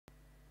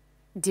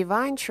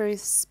Divine Truth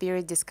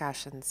Spirit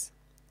Discussions.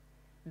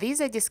 These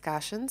are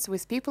discussions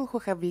with people who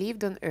have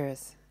lived on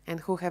earth and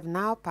who have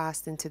now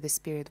passed into the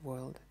spirit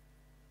world.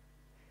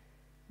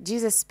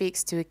 Jesus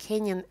speaks to a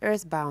Kenyan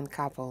earthbound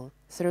couple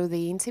through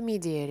the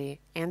intermediary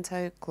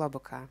Anto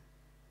Klobucar.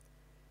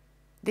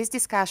 This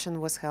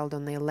discussion was held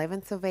on the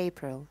 11th of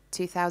April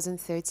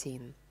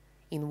 2013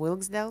 in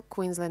Wilkesdale,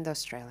 Queensland,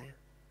 Australia.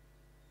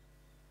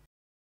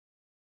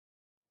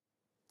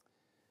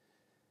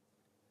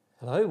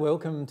 Hello,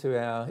 welcome to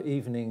our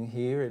evening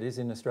here. It is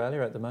in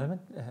Australia at the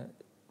moment.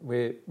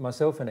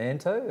 Myself and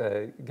Anto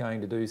are going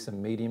to do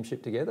some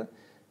mediumship together.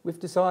 We've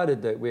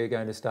decided that we're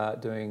going to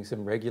start doing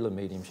some regular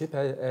mediumship.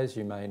 As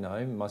you may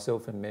know,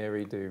 myself and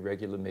Mary do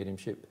regular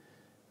mediumship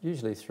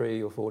usually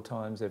 3 or 4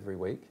 times every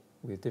week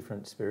with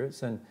different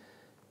spirits.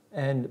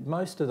 And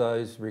most of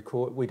those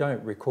we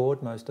don't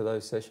record most of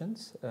those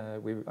sessions.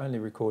 We only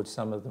record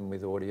some of them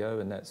with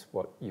audio, and that's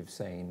what you've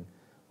seen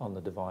on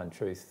the Divine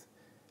Truth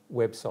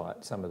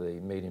website, some of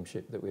the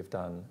mediumship that we've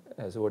done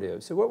as audio.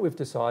 So what we've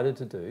decided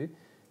to do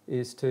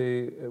is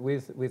to,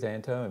 with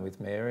Anto and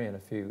with Mary and a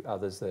few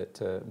others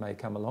that may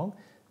come along,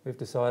 we've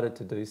decided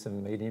to do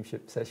some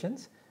mediumship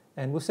sessions,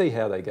 and we'll see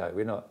how they go.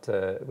 We're not,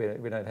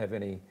 we don't have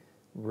any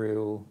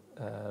real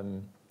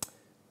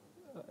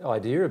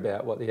idea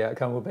about what the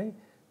outcome will be,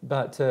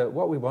 but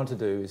what we want to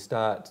do is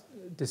start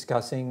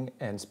discussing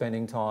and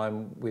spending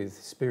time with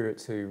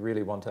spirits who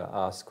really want to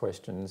ask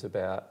questions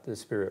about the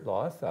spirit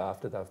life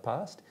after they've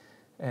passed,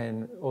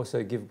 and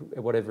also give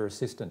whatever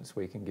assistance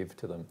we can give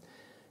to them.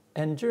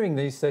 And during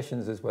these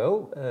sessions as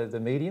well, the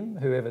medium,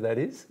 whoever that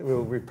is,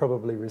 will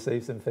probably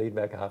receive some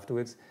feedback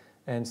afterwards,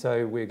 and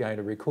so we're going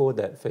to record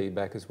that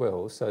feedback as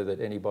well, so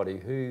that anybody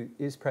who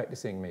is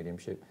practicing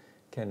mediumship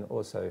can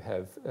also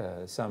have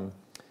some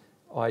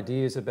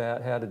ideas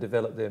about how to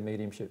develop their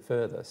mediumship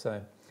further.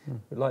 So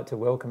we'd like to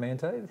welcome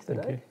Anto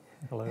today. Thank you.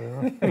 Hello,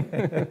 everyone.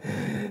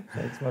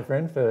 Thanks, my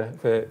friend,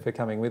 for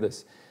coming with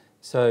us.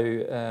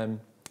 So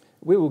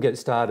we will get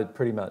started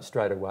pretty much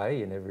straight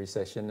away in every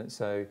session.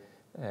 So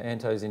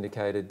Anto's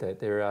indicated that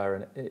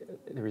there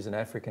is an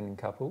African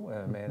couple,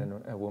 a man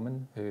and a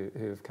woman, who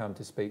have come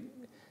to speak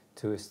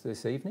to us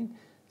this evening.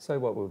 So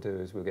what we'll do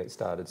is we'll get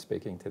started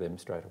speaking to them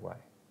straight away.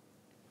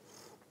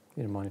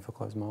 You don't mind if I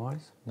close my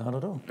eyes? Not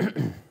at all.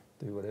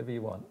 Do whatever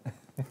you want.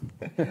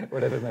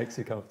 Whatever makes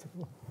you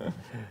comfortable.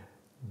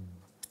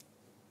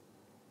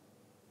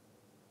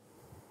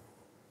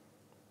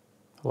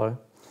 Hello.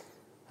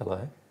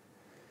 Hello.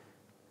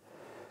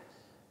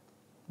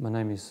 My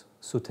name is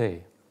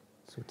Sute,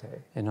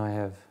 Sute. and I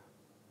have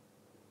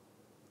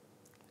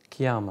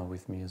Kiyama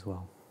with me as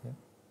well. Yeah.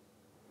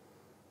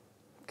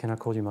 Can I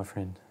call you my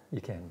friend? You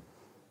can.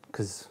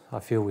 Because I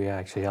feel we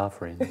actually are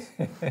friends.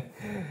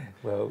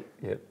 Well,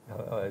 yeah,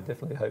 I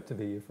definitely hope to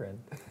be your friend.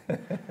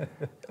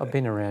 I've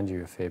been around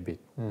you a fair bit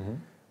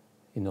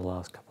in the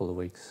last couple of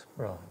weeks.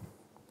 Right.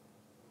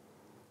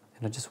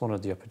 And I just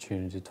wanted the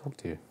opportunity to talk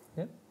to you.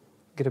 Yep.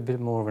 Get a bit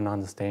more of an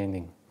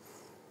understanding.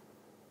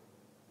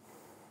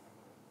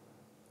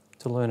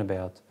 To learn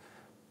about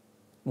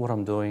what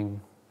I'm doing,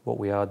 what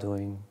we are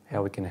doing,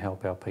 how we can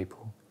help our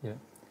people. Yeah.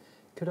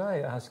 Could I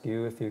ask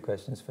you a few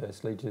questions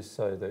firstly, just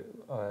so that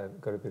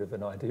I've got a bit of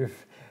an idea of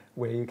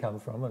where you come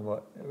from and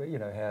what, you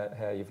know,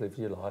 how you've lived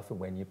your life and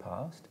when you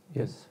passed?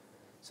 Yes.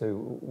 So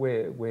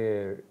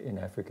where in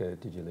Africa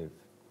did you live?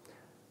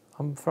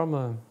 I'm from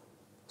a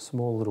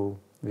small little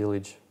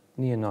village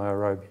near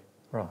Nairobi.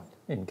 Right,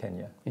 in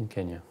Kenya. In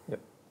Kenya. Yep.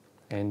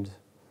 And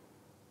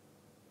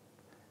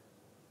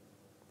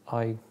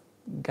I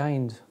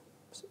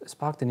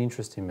sparked an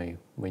interest in me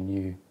when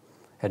you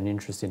had an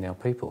interest in our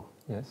people.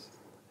 Yes.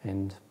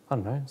 And I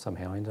don't know,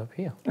 somehow I ended up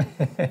here.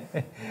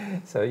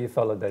 So you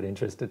followed that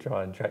interest to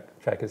try and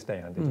track us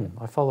down, did you?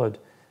 I followed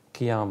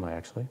Kiyama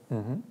actually.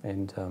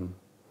 And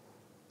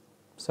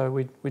so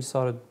we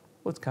decided,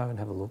 let's go and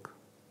have a look,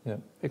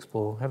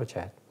 explore, have a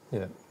chat.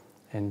 Yeah.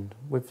 And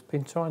we've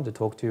been trying to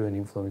talk to you and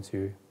influence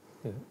you.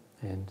 Yeah.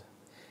 And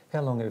how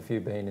long have you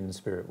been in the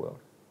spirit world?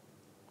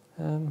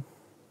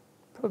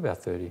 probably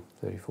about 30,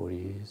 40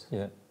 years.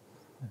 Yeah.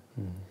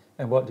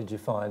 And what did you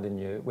find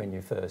when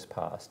you first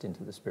passed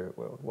into the spirit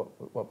world?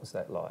 What was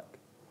that like?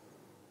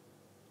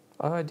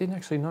 I didn't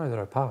actually know that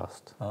I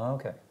passed. Oh,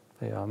 okay.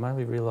 Yeah, I'm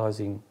only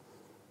realising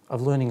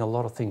I'm learning a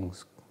lot of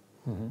things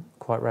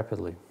quite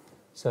rapidly.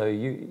 So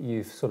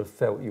you sort of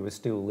felt you were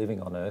still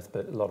living on Earth,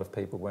 but a lot of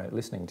people weren't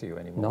listening to you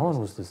anymore. No one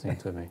was listening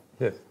to me.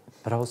 Yeah.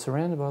 But I was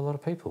surrounded by a lot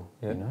of people,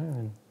 you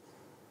know,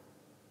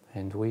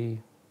 and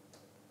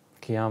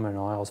Kiyama and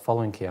I was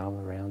following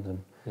Kiyama around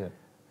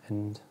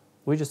and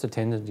we just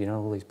attended, you know,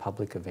 all these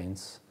public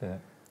events. Yeah.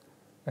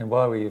 And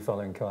why were you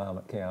following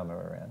Kiyama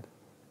around?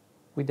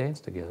 We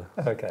danced together.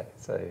 Okay,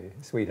 so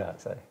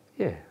sweethearts, eh?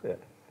 Yeah. Yeah.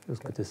 It was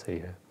good to see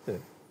her. Yeah.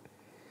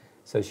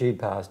 So she'd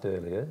passed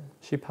earlier?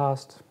 She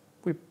passed,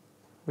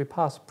 we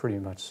passed pretty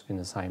much in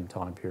the same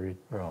time period.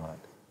 Right.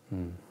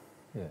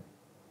 Yeah. It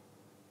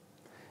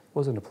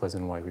wasn't a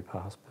pleasant way we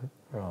passed, but...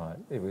 Right.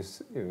 It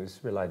was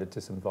related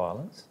to some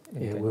violence?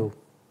 Yeah,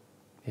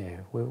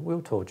 we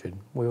were tortured.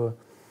 We were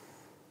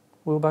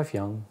we were both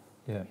young.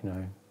 Yeah. You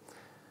know,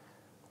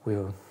 we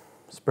were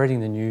spreading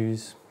the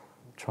news,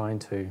 trying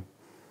to,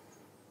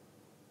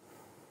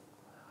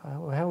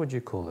 how would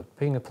you call it?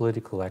 Being a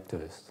political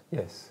activist.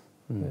 Yes.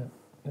 Mm.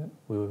 Yeah. Yeah.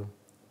 We were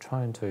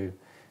trying to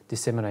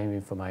disseminate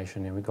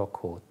information and we got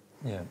caught.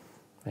 Yeah.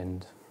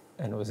 And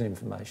it was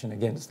information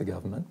against the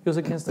government. it was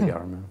against the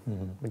government,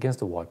 against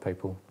the white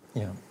people.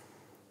 Yeah.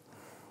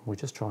 We're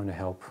just trying to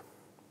help.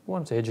 We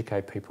wanted to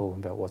educate people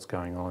about what's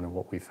going on and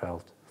what we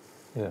felt.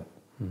 Yeah.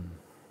 Mm.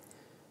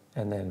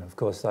 And then, of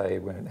course, they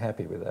weren't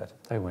happy with that.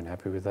 They weren't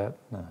happy with that.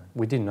 No.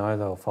 We didn't know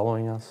they were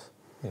following us.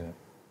 Yeah.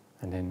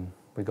 And then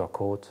we got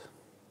caught.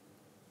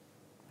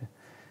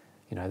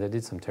 You know, they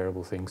did some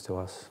terrible things to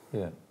us.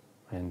 Yeah.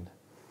 And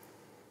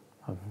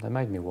they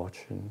made me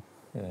watch. And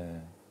yeah.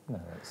 No,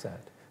 that's sad.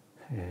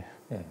 yeah.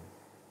 Yeah.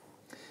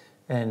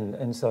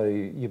 And so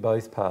you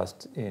both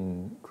passed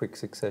in quick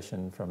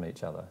succession from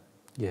each other.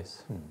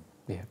 Yes. Mm.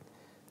 Yeah.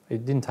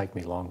 It didn't take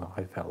me long.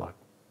 I felt like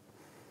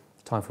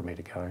it's time for me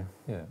to go.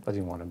 Yeah. I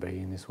didn't want to be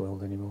in this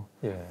world anymore.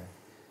 Yeah.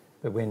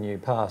 But when you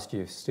passed,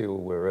 you still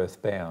were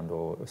earthbound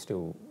or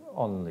still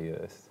on the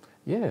earth.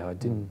 Yeah, I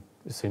didn't.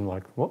 It seemed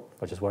like, what?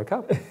 I just woke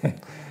up. I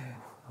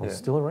was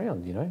still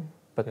around, you know,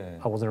 but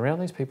I wasn't around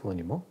these people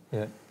anymore.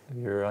 Yeah.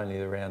 You were only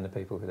around the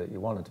people that you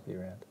wanted to be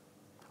around.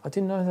 I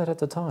didn't know that at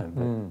the time,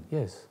 but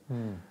yes.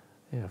 Mm.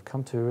 Yeah, I've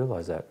come to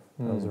realise that.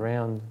 I was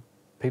around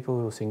people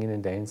who were singing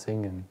and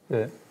dancing and, yeah.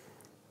 you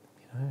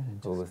know.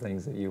 And all the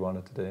things that you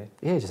wanted to do.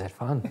 Yeah, just had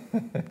fun.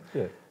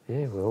 Yeah.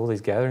 Yeah, with all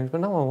these gatherings, but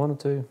no one wanted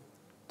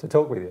to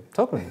talk with you.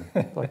 Talk with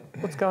me. Like,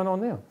 what's going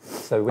on now?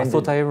 So when I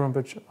thought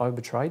I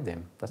betrayed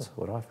them. That's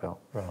what I felt.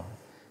 Right.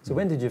 So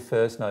when did you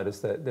first notice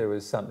that there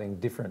was something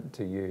different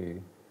to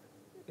you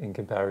in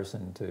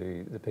comparison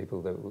to the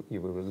people that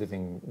you were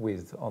living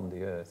with on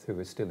the earth who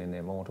were still in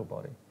their mortal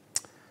body?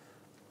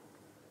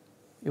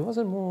 It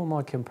wasn't more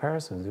my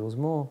comparisons. It was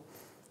more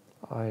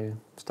I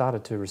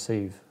started to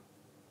receive,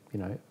 you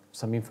know,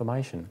 some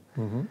information.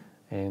 Mm-hmm.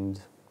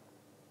 And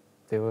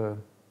there were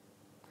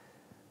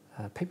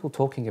people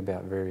talking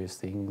about various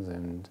things,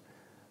 and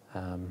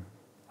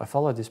I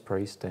followed this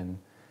priest, and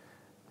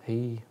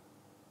he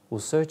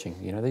was searching.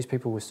 You know, these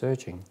people were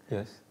searching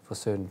for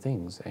certain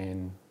things,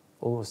 and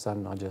all of a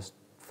sudden I just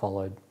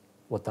followed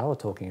what they were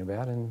talking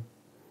about and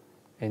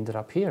ended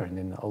up here. And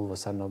then all of a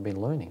sudden I've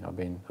been learning. I've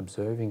been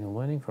observing and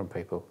learning from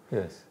people.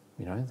 Yes.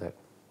 You know, that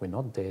we're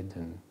not dead,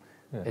 and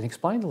yes. it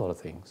explained a lot of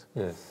things.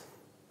 Yes.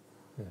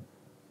 Yeah.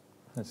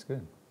 That's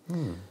good.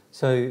 Mm.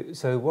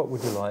 So what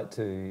would you like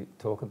to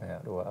talk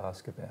about or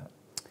ask about?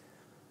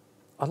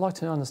 I'd like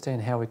to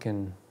understand how we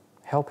can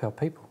help our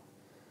people.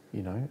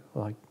 You know,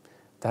 like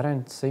they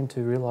don't seem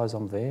to realise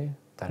I'm there.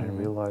 They don't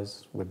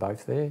realise we're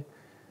both there.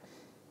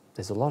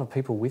 There's a lot of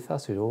people with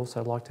us who'd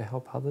also like to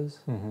help others.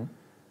 Mm-hmm.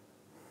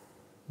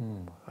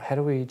 Mm. How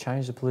do we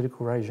change the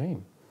political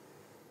regime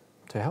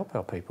to help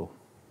our people?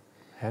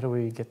 How do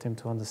we get them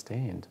to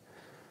understand?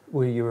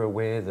 Were you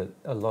aware that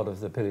a lot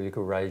of the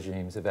political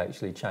regimes have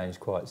actually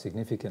changed quite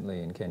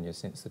significantly in Kenya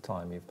since the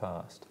time you've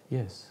passed?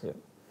 Yes. Yep.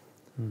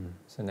 Mm.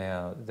 So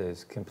now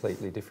there's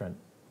completely different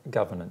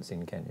governance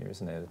in Kenya,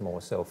 isn't there? There's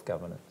more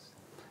self-governance.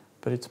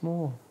 But it's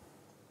more,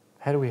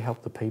 how do we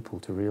help the people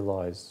to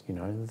realise, you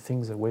know, the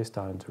things that we're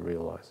starting to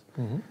realise?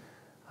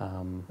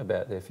 Mm-hmm.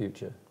 About their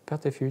future.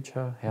 About their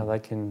future, how they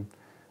can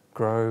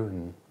grow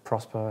and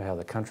prosper, how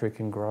the country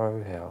can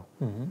grow, how,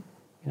 you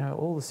know,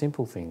 all the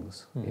simple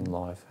things in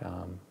life.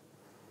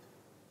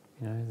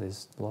 You know,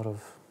 there's a lot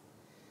of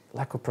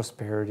lack of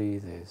prosperity,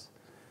 there's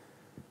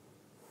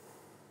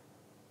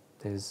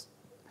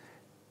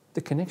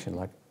the connection.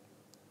 Like,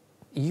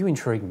 you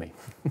intrigue me.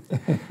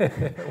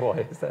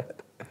 Why is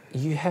that?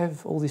 You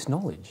have all this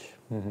knowledge,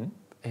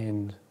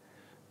 and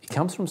it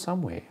comes from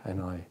somewhere, and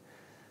I,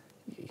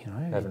 you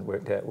know... Haven't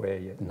worked out where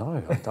yet.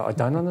 No, I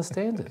don't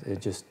understand it.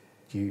 It just,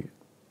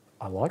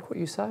 I like what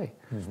you say.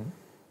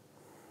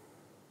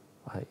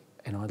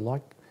 I'd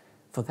like,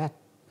 for that,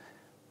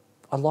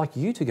 I'd like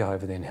you to go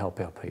over there and help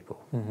our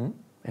people.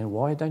 And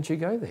why don't you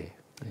go there?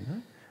 You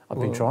know? I've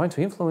been trying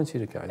to influence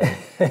you to go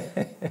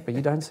there, but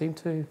you don't seem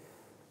to...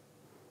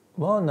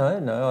 Well,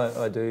 no,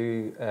 I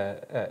do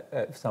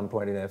at some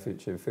point in our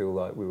future feel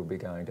like we will be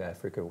going to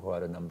Africa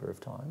quite a number of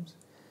times.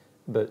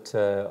 But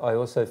I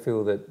also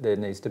feel that there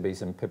needs to be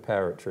some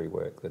preparatory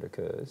work that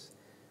occurs,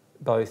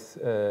 both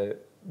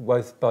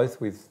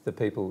with the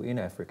people in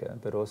Africa,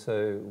 but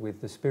also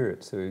with the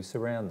spirits who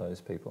surround those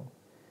people.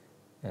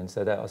 And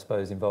so that, I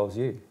suppose, involves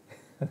you,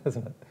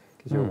 doesn't it?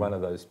 Because you're one of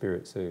those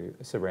spirits who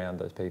surround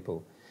those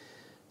people.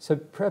 So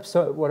perhaps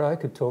what I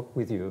could talk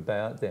with you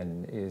about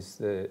then is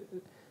the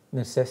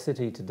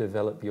necessity to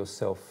develop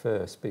yourself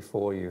first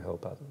before you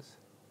help others.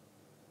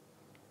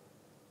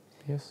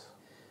 Yes.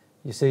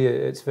 You see,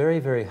 it's very,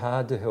 very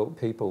hard to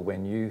help people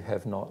when you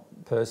have not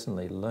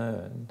personally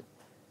learned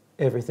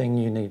everything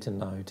you need to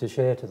know to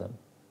share to them.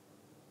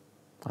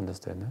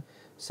 Understand that.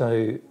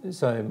 So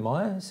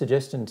my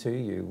suggestion to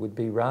you would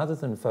be, rather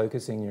than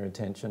focusing your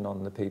attention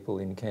on the people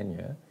in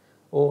Kenya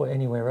or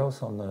anywhere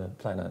else on the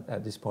planet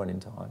at this point in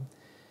time,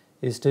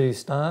 is to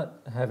start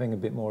having a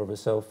bit more of a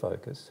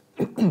self-focus.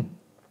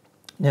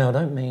 Now, I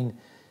don't mean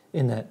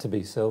in that to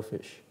be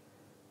selfish,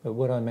 but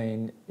what I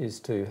mean is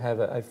to have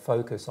a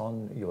focus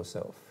on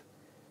yourself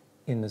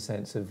in the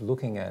sense of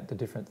looking at the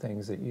different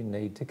things that you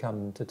need to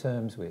come to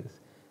terms with,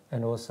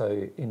 and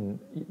also in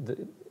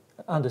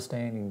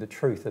understanding the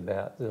truth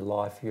about the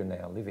life you're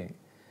now living.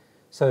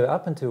 So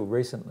up until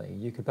recently,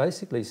 you could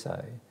basically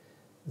say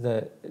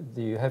that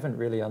you haven't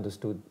really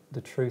understood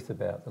the truth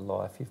about the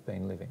life you've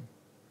been living.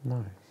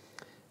 No.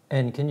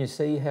 And can you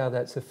see how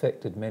that's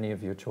affected many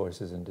of your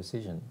choices and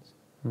decisions?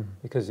 Mm.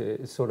 Because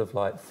it's sort of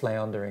like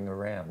floundering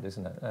around,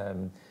 isn't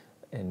it?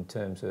 In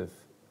terms of,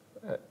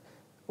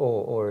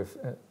 or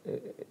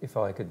if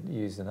I could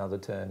use another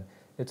term,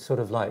 it's sort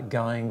of like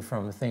going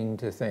from thing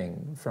to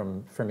thing,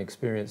 from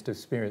experience to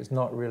experience,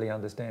 not really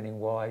understanding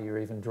why you're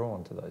even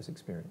drawn to those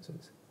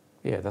experiences.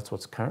 Yeah, that's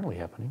what's currently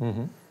happening.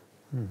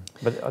 Mm-hmm. Mm.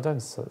 But I don't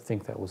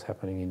think that was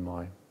happening in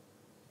my,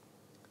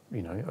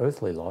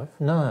 earthly life.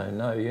 No.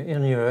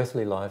 In your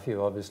earthly life,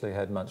 you obviously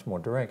had much more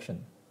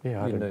direction.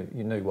 Yeah,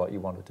 you knew what you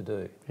wanted to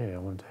do. Yeah, I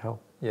wanted to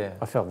help. Yeah.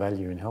 I felt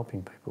value in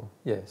helping people.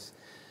 Yes.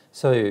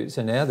 So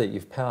now that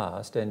you've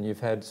passed and you've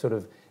had sort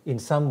of, in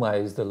some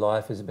ways, the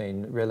life has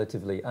been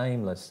relatively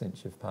aimless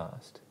since you've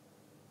passed.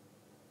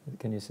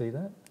 Can you see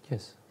that?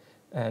 Yes.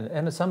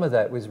 And some of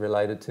that was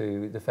related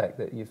to the fact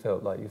that you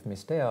felt like you've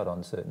missed out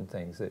on certain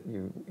things that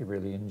you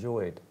really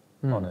enjoyed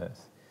on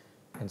Earth.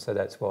 And so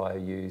that's why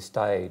you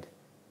stayed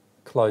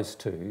close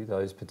to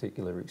those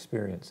particular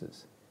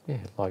experiences. Yeah,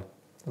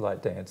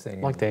 like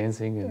dancing. Like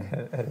dancing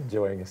and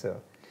enjoying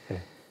yourself. Yeah.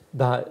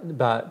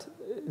 But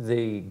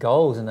the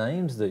goals and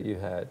aims that you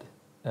had,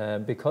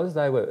 because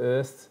they were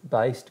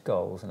Earth-based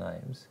goals and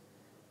aims,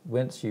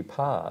 once you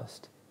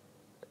passed,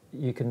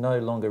 you can no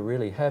longer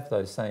really have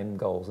those same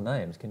goals and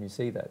aims. Can you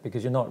see that?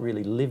 Because you're not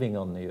really living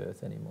on the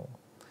Earth anymore.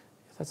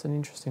 That's an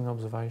interesting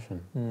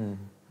observation.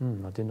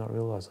 I did not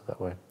realise it that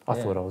way. I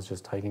thought I was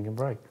just taking a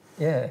break.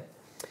 Yeah.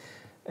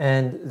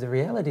 And the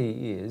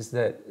reality is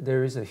that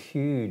there is a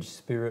huge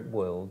spirit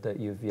world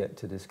that you've yet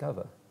to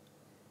discover.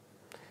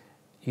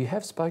 You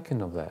have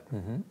spoken of that,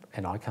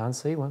 and I can't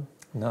see one.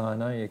 No, I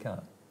know you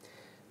can't.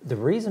 The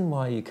reason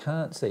why you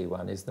can't see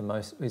one is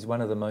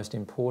one of the most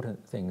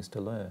important things to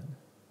learn.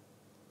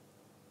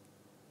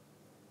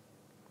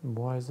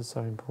 Why is it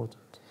so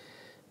important?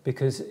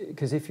 Because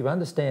if you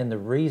understand the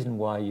reason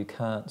why you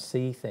can't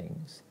see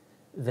things,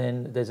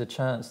 then there's a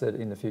chance that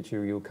in the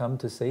future you'll come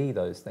to see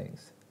those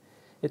things.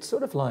 It's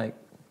sort of like,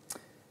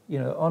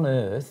 on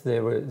Earth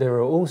there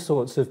were all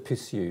sorts of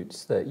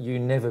pursuits that you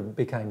never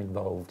became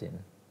involved in.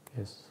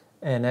 Yes.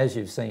 And as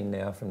you've seen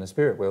now from the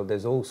spirit world,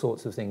 there's all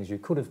sorts of things you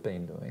could have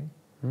been doing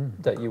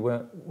that you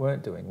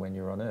weren't doing when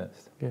you were on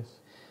Earth. Yes.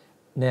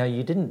 Now,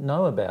 you didn't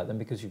know about them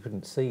because you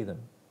couldn't see them,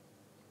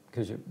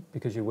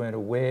 because you weren't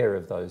aware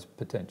of those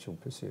potential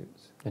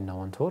pursuits. And no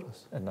one taught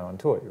us. And no one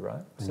taught you,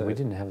 right? And we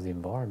didn't have the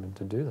environment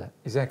to do that.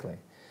 Exactly.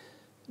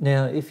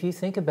 Now, if you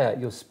think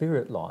about your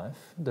spirit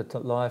life, the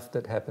life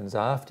that happens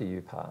after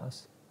you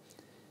pass,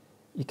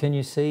 can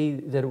you see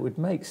that it would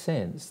make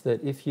sense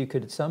that if you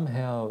could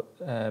somehow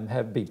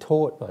be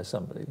taught by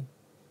somebody,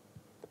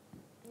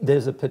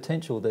 there's a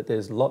potential that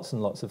there's lots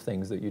and lots of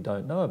things that you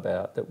don't know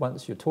about, that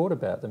once you're taught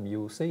about them, you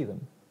will see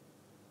them.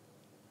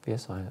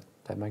 Yes,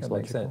 that makes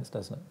sense,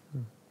 doesn't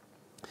it?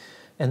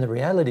 And the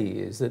reality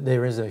is that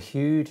there is a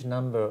huge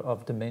number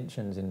of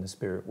dimensions in the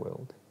spirit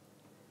world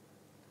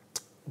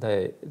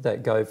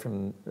that go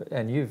from,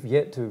 and you've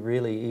yet to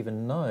really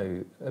even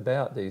know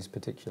about these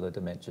particular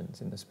dimensions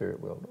in the spirit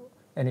world.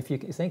 And if you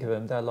think of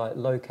them, they're like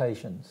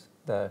locations.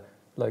 They're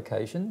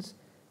locations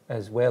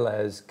as well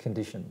as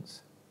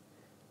conditions.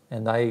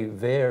 And they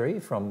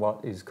vary from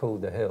what is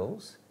called the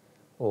hells,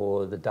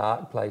 or the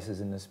dark places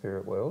in the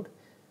spirit world,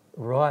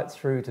 right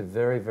through to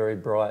very, very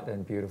bright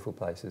and beautiful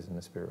places in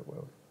the spirit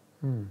world.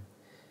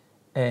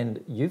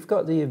 And you've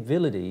got the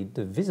ability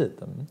to visit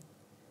them,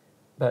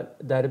 but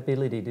that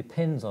ability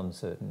depends on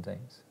certain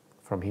things.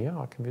 From here,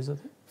 I can visit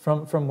it?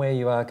 From where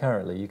you are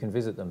currently, you can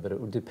visit them, but it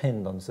will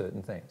depend on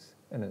certain things.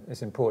 And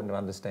it's important to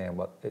understand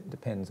what it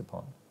depends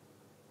upon.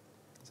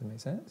 Does that make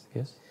sense?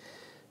 Yes.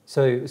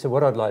 So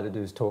what I'd like to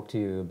do is talk to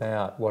you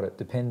about what it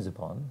depends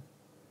upon,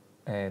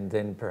 and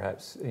then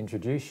perhaps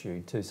introduce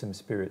you to some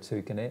spirits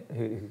who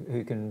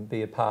can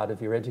be a part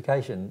of your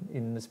education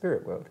in the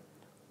spirit world.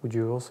 Would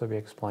you also be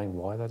explaining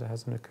why that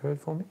hasn't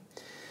occurred for me?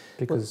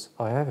 Because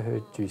I have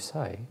heard you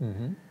say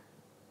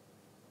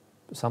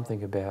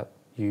something about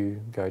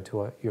you go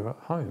to your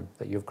home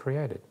that you've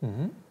created.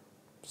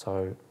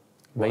 So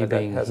why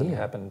that hasn't here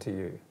happened to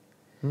you.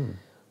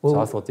 Well, so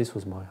I thought this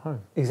was my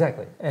home.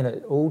 Exactly. And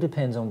it all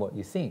depends on what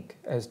you think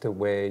as to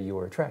where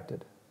you're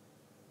attracted.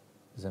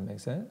 Does that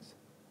make sense?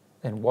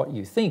 And what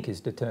you think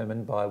is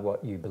determined by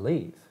what you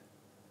believe.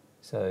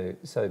 So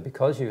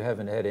because you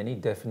haven't had any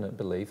definite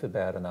belief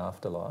about an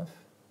afterlife,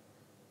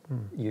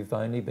 you've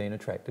only been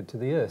attracted to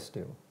the earth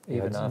still,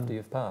 even after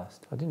you've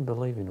passed. I didn't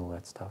believe in all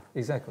that stuff.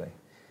 Exactly.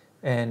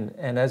 And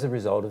as a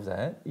result of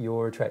that,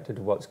 you're attracted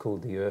to what's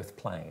called the earth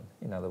plane.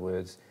 In other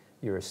words,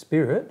 You're a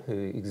spirit who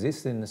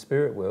exists in the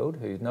spirit world,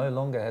 who no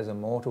longer has a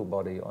mortal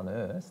body on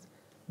earth,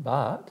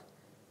 but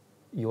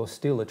you're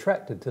still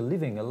attracted to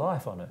living a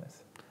life on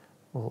earth.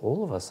 Well,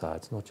 all of us are,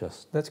 it's not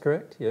just... That's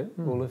correct, yeah,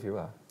 all of you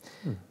are.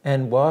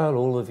 And while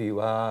all of you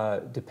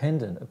are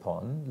dependent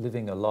upon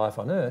living a life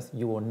on earth,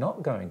 you are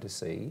not going to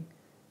see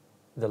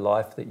the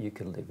life that you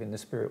could live in the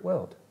spirit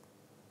world.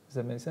 Does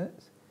that make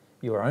sense?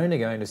 You're only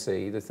going to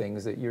see the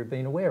things that you've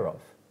been aware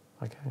of.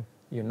 Okay.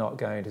 You're not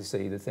going to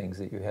see the things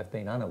that you have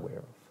been unaware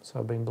of. So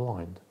I've been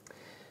blind?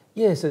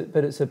 Yes,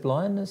 but it's a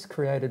blindness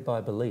created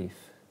by belief.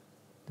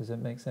 Does that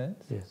make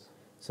sense? Yes.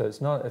 So it's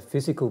not a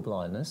physical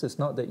blindness. It's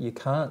not that you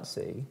can't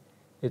see.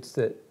 It's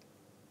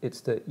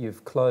that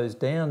you've closed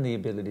down the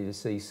ability to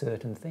see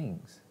certain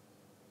things.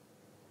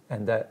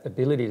 And that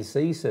ability to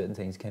see certain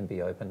things can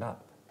be opened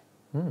up.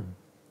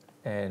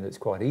 And it's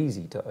quite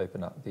easy to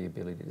open up the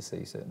ability to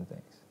see certain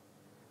things.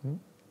 All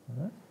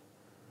right?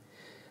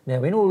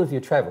 Now, in all of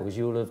your travels,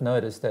 you'll have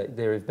noticed that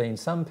there have been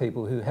some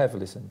people who have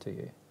listened to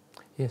you.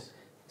 Yes.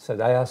 So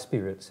they are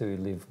spirits who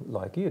live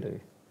like you do.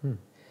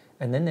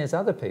 And then there's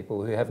other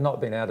people who have not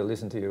been able to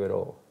listen to you at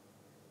all.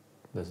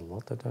 There's a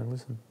lot that don't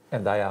listen.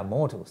 And they are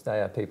mortals.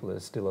 They are people that are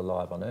still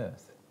alive on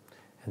earth.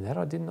 And that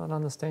I did not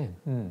understand.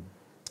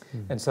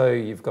 And so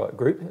you've got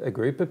a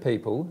group of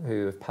people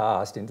who have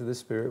passed into the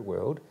spirit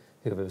world,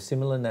 who have a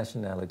similar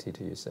nationality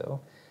to yourself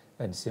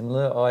and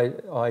similar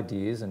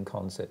ideas and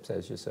concepts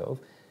as yourself.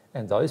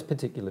 And those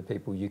particular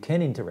people you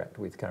can interact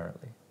with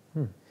currently.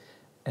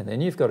 And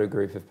then you've got a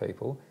group of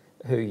people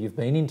who you've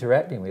been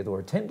interacting with or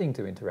attempting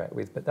to interact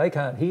with, but they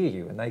can't hear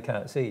you and they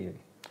can't see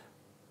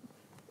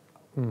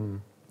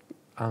you.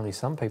 Only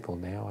some people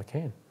now I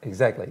can.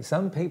 Exactly.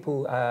 Some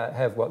people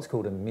have what's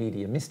called a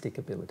mediumistic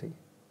ability.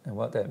 And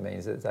what that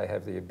means is they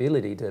have the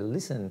ability to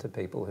listen to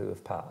people who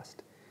have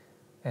passed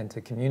and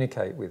to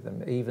communicate with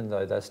them even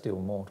though they're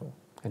still mortal.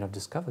 And I've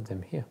discovered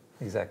them here.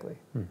 Exactly.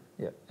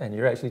 Yeah. And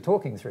you're actually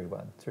talking through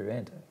one, through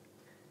Anto.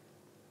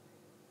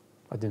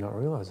 I did not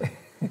realise it.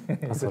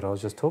 I thought I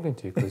was just talking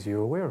to you because you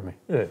were aware of me.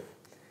 Yeah.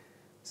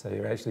 So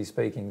you're actually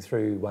speaking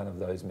through one of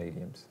those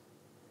mediums.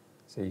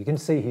 So you can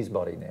see his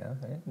body now,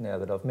 now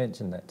that I've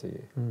mentioned that to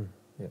you.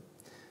 Yeah.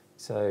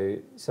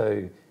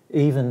 So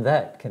even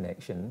that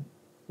connection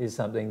is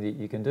something that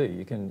you can do.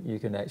 You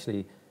can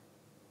actually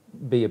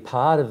be a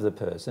part of the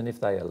person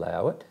if they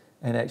allow it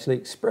and actually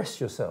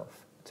express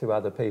yourself to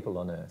other people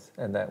on earth,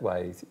 and that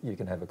way you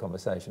can have a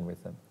conversation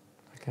with them.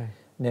 Okay.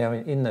 Now,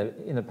 in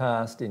the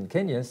past in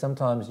Kenya,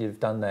 sometimes you've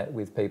done that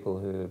with people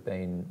who have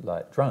been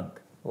like drunk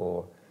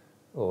or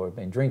have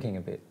been drinking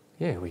a bit.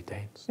 Yeah, we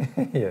danced.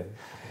 Yeah.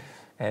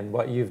 And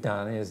what you've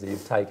done is that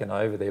you've taken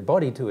over their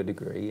body to a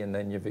degree and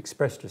then you've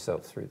expressed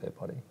yourself through their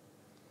body.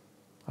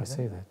 I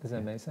see that. Does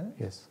that make sense?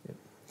 Yes. Yep.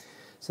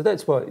 So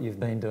that's what you've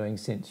been doing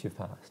since you've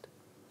passed.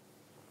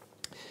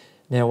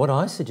 Now, what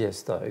I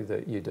suggest, though,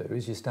 that you do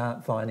is you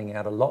start finding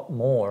out a lot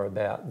more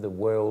about the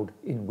world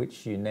in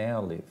which you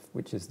now live,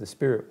 which is the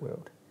spirit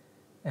world.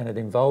 And it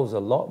involves a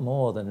lot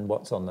more than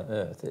what's on the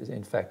earth.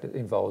 In fact, it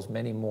involves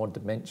many more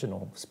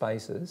dimensional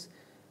spaces,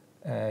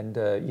 and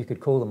you could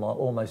call them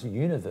almost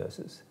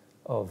universes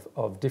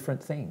of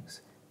different things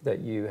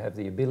that you have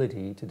the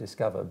ability to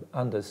discover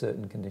under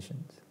certain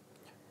conditions.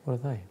 What are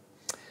they?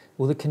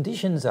 Well, the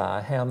conditions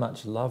are how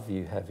much love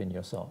you have in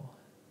your soul.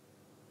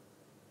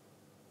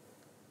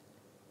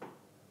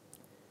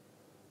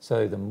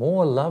 So the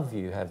more love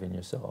you have in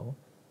your soul,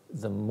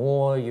 the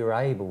more you're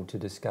able to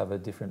discover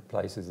different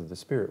places of the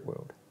spirit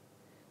world.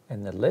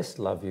 And the less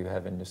love you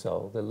have in your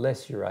soul, the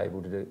less you're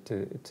able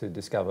to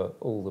discover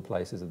all the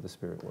places of the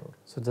spirit world.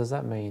 So does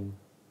that mean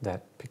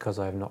that because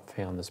I have not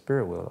found the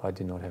spirit world, I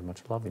do not have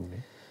much love in me?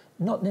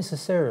 Not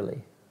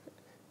necessarily,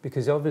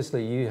 because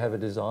obviously you have a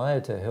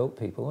desire to help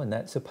people and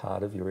that's a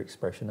part of your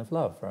expression of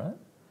love, right?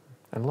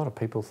 And a lot of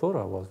people thought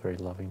I was very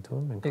loving to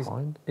them and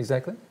kind.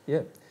 Exactly,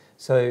 yeah.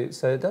 So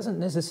it doesn't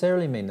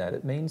necessarily mean that.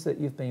 It means that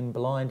you've been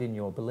blind in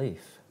your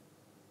belief.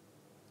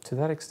 To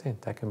that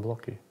extent, that can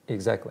block you.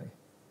 Exactly.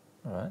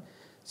 All right.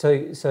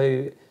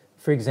 So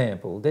for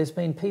example, there's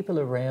been people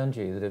around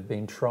you that have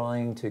been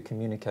trying to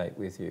communicate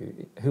with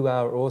you who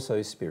are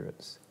also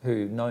spirits,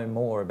 who know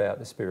more about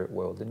the spirit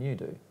world than you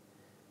do,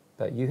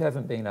 but you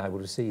haven't been able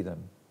to see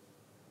them.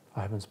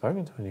 I haven't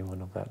spoken to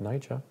anyone of that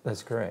nature.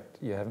 That's correct.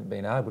 You haven't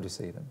been able to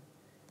see them.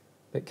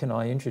 But can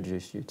I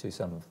introduce you to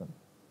some of them?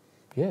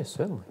 Yes,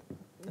 certainly.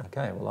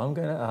 Okay, well, I'm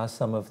going to ask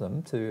some of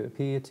them to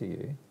appear to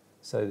you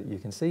so that you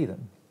can see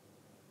them.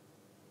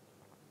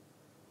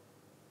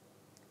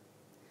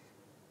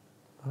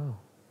 Oh.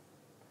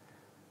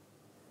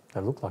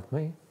 They look like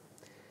me.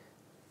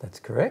 That's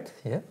correct,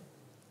 yeah.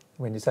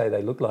 When you say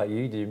they look like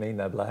you, do you mean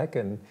they're black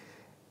and...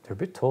 They're a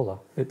bit taller.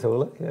 A bit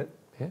taller, yeah.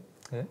 Yeah.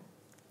 Yeah.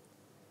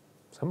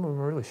 Some of them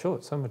are really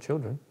short, some are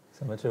children.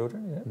 Some are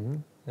children,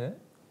 yeah. Yeah.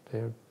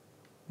 They're a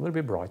little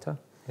bit brighter.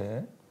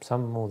 Yeah.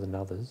 Some more than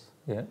others.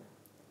 Yeah.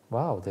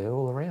 Wow, they're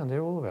all around.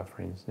 They're all of our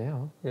friends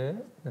now. Yeah,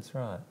 that's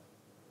right.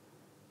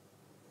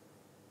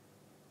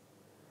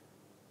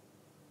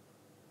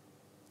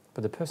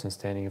 But the person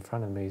standing in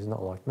front of me is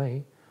not like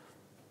me.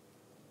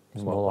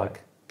 It's more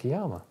like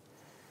Kiama.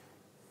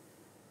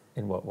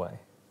 In what way?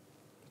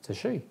 It's a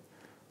she.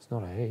 It's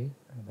not a he.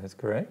 That's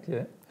correct,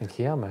 yeah. And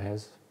Kiama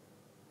has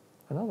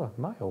another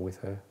male with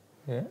her.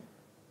 Yeah.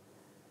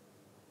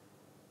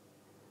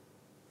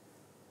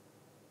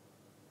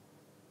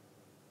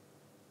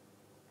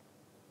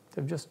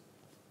 They've just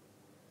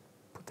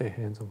put their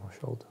hands on my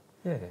shoulder.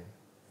 Yeah,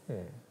 yeah.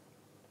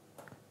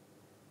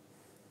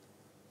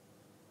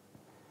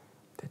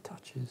 Their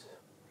touches.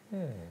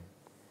 Yeah.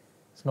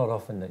 It's not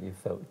often that you've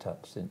felt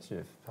touch since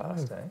you've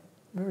passed, eh?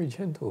 Very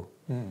gentle,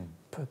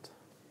 but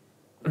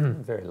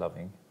very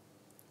loving.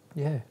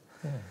 yeah.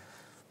 Yeah.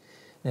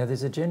 Now,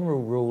 there's a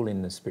general rule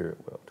in the spirit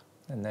world,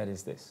 and that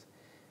is this.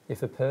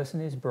 If a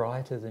person is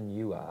brighter than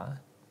you are,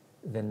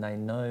 then they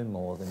know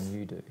more than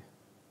you do.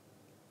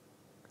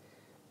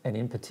 And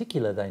in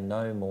particular, they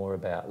know more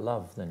about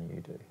love than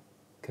you do,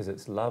 because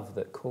it's love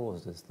that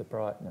causes the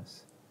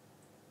brightness.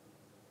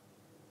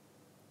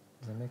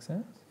 Does that make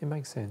sense? It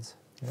makes sense.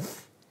 Yeah.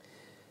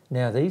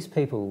 Now, these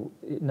people,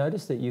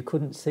 notice that you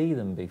couldn't see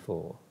them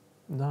before,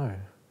 No.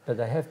 but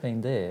they have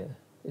been there.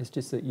 It's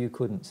just that you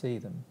couldn't see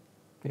them.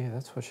 Yeah,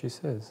 that's what she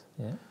says.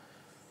 Yeah.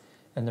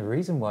 And the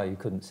reason why you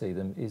couldn't see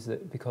them is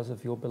that because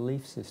of your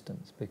belief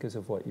systems, because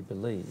of what you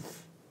believed.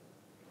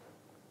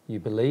 You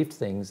believed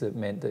things that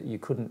meant that you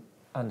couldn't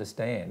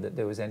understand that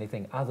there was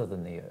anything other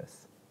than the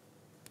earth.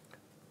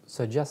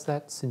 So just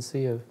that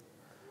sincere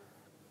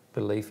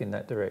Belief in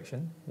that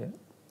direction, yeah,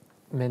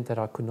 meant that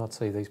I could not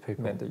see these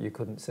people. meant that you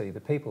couldn't see the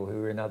people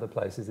who were in other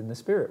places in the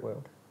spirit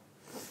world.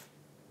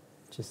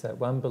 Just that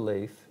one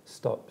belief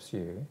stops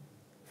you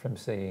from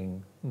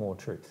seeing more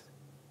truth.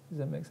 Does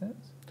that make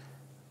sense?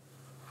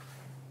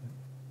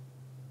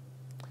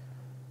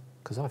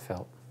 Because I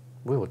felt,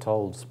 we were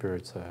told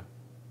spirits are...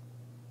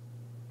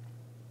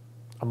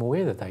 I'm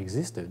aware that they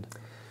existed.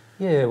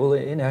 Yeah, well,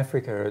 in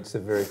Africa, it's a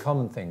very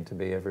common thing to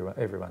be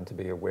everyone to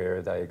be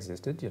aware they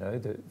existed. You know,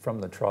 from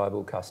the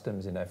tribal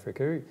customs in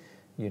Africa,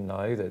 you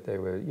know that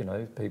there were, you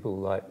know, people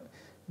like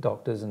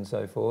doctors and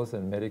so forth,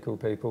 and medical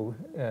people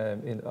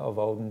of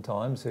olden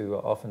times who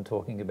were often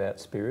talking about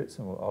spirits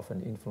and were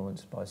often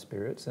influenced by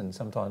spirits, and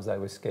sometimes they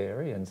were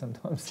scary, and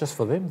sometimes Just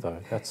for them, though.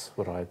 That's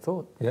what I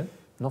thought. yeah,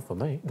 Not for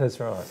me. that's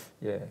right.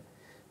 Yeah.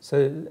 So,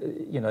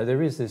 you know,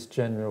 there is this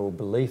general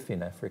belief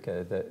in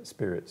Africa that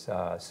spirits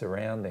are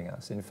surrounding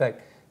us. In fact,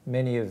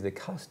 many of the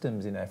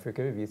customs in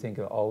Africa, if you think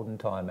of olden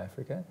time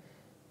Africa,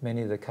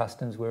 many of the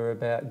customs were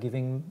about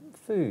giving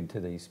food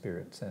to these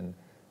spirits and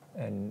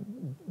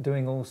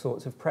doing all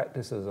sorts of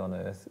practices on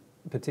earth,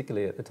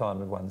 particularly at the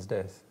time of one's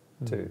death,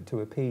 to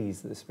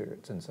appease the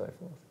spirits and so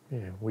forth.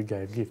 Yeah, we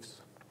gave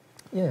gifts.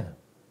 Yeah,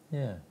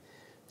 yeah.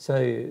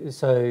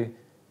 So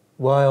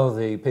while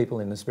the people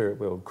in the spirit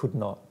world could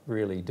not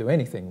really do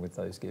anything with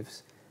those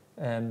gifts,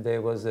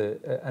 there was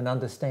an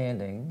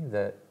understanding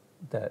that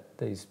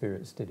these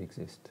spirits did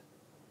exist.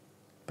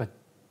 But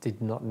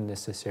did not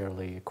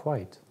necessarily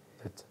equate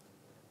that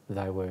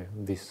they were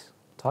this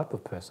type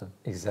of person.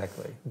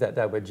 Exactly. That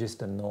they were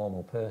just a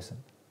normal person.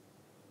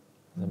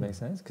 Does that make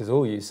sense? Because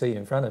all you see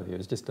in front of you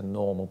is just a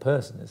normal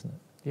person, isn't it?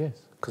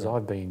 Yes, because Yeah.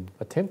 I've been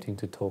attempting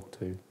to talk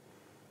to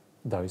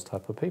those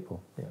type of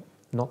people. Yeah.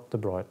 Not the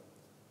bright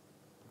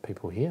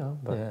people here,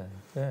 but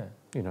yeah.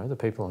 you know, the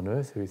people on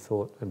earth who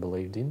thought and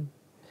believed in.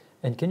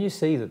 And can you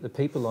see that the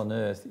people on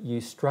earth, you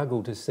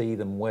struggle to see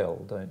them well,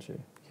 don't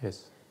you?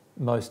 Yes.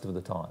 Most of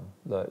the time.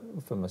 Like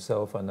for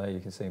myself, I know you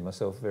can see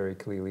myself very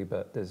clearly,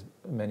 but there's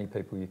many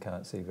people you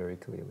can't see very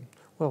clearly.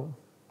 Well,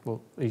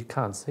 you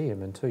can't see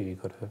them until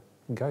you've got to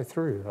go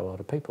through a lot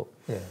of people.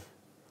 Yeah,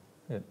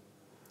 yeah.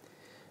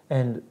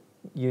 And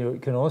you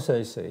can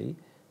also see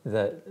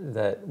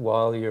that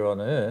while you're on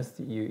earth,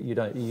 you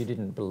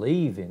didn't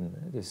believe in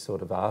this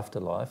sort of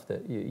afterlife. That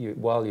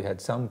while you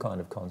had some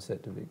kind of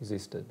concept of it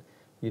existed,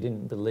 you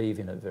didn't believe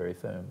in it very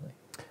firmly.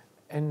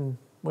 And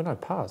when I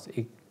passed,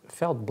 it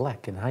felt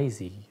black and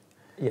hazy.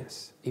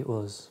 Yes, It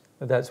was...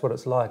 that's what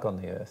it's like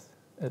on the earth.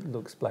 It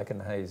looks black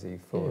and hazy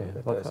for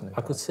the like person who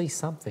I could passed. see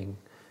something,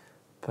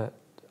 but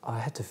I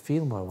had to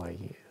feel my way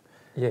here.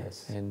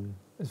 Yes, And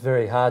it's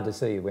very hard to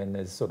see when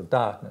there's sort of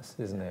darkness,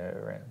 isn't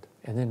there, around?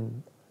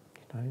 then,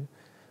 you know,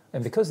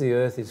 And because the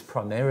earth is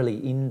primarily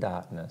in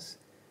darkness,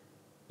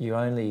 you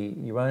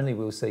only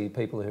will see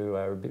people who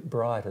are a bit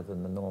brighter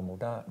than the normal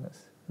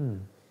darkness.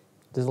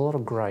 there's a lot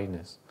of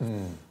greyness.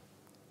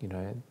 You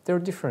know, there are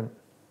different...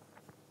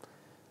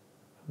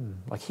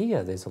 like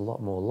here, there's a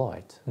lot more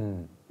light.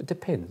 It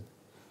depends.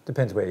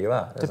 Depends where you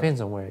are. doesn't it?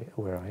 Depends on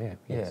where I am,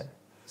 yes. Yeah.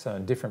 So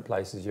in different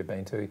places you've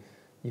been to,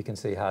 you can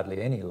see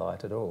hardly any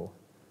light at all.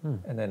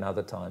 And then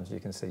other times you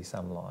can see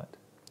some light.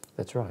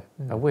 That's right.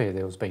 And where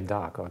there was been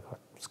dark, I got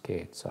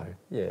scared, so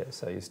Yeah,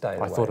 so you stay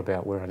away. I thought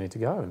about where I need to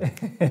go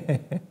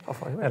and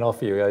off I went. And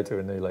off you go to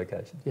a new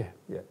location. Yeah.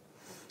 Yeah.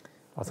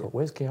 I thought,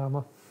 where's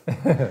Kiama?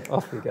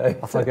 Off you go.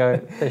 Off I go.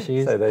 There she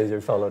is. So there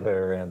you followed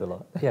her around a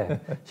lot. Yeah,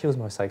 she was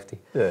my safety.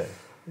 Yeah.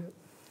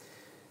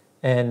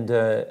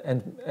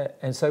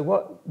 And so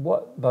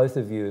what both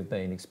of you have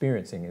been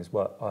experiencing is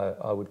what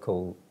I would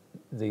call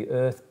the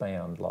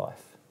earthbound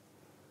life.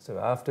 So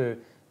after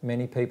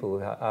many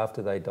people,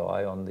 after they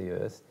die on the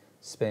earth,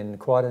 spend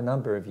quite a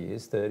number of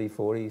years, 30,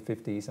 40,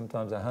 50,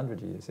 sometimes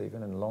 100 years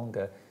even, and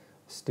longer,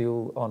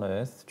 still on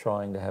earth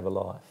trying to have a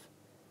life.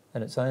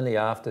 And it's only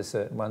after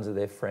certain ones of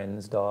their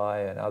friends die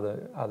and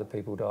other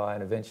people die,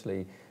 and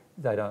eventually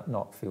they don't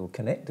not feel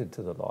connected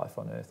to the life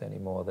on earth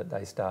anymore, that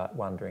they start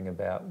wondering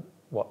about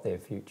what their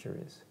future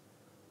is.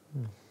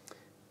 Mm.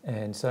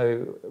 And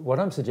so what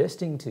I'm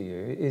suggesting to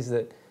you is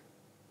that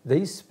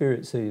these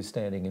spirits who are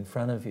standing in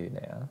front of you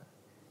now,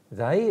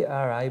 they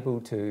are able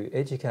to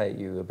educate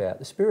you about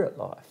the spirit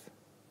life.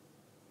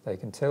 They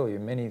can tell you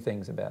many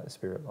things about the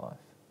spirit life.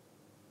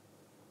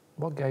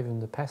 What gave him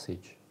the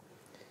passage?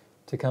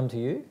 To come to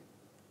you?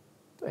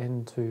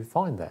 And to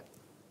find that?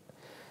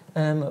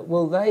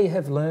 Well, they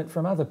have learnt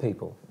from other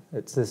people.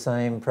 It's the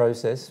same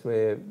process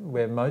where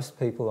most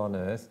people on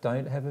earth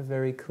don't have a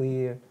very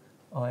clear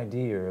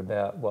idea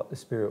about what the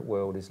spirit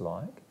world is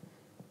like.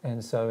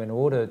 And so in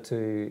order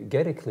to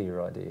get a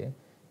clear idea,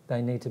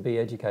 they need to be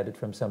educated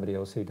from somebody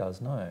else who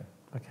does know.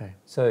 Okay.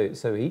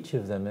 So each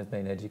of them have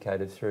been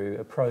educated through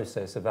a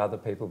process of other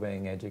people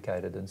being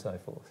educated and so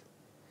forth.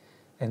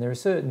 And there are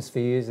certain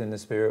spheres in the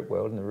spirit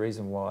world, and the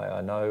reason why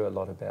I know a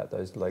lot about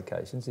those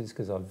locations is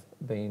because I've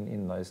been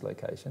in those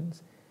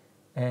locations.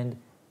 And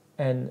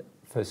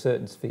for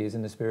certain spheres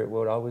in the spirit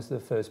world, I was the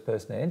first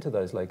person to enter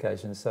those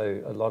locations,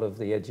 so a lot of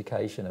the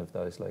education of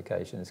those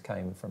locations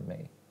came from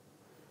me.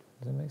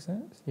 Does that make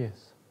sense?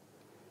 Yes.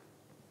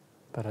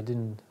 But I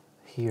didn't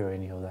hear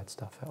any of that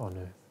stuff on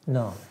earth.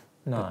 No.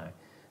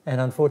 And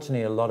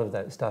unfortunately, a lot of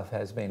that stuff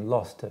has been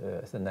lost to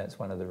earth, and that's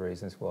one of the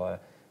reasons why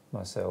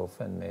myself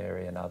and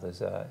Mary and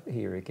others are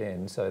here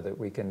again, so that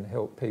we can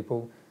help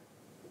people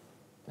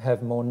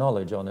have more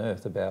knowledge on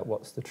earth about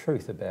what's the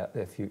truth about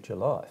their future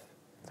life.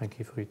 Thank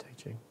you for your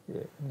teaching.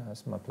 Yeah, no,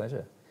 it's my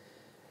pleasure.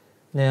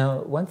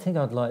 Now, one thing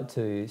I'd like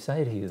to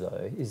say to you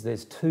though is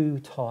there's two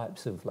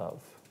types of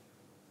love.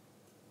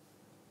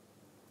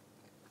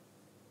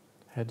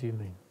 How do you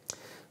mean?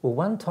 Well,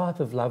 one type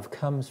of love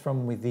comes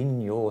from within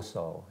your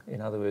soul.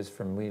 In other words,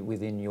 from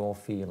within your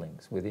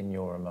feelings, within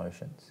your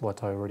emotions.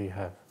 What I already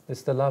have.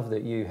 It's the love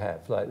that you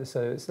have.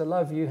 So it's the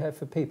love you have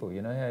for people.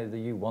 You know how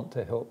you want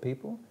to help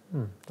people?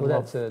 Well,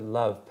 that's a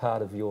love,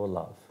 part of your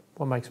love.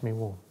 What makes me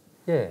warm?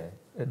 Yeah,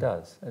 it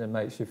does. And it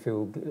makes you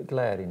feel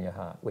glad in your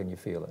heart when you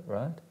feel it,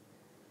 right?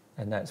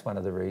 And that's one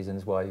of the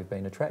reasons why you've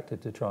been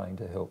attracted to trying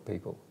to help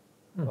people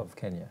of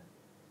Kenya.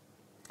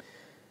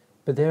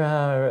 But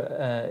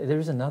there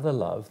is another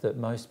love that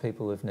most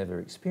people have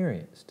never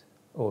experienced,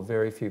 or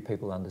very few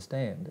people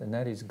understand, and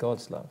that is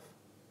God's love.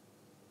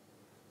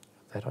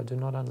 That I do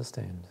not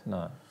understand.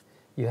 No.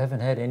 You haven't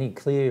had any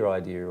clear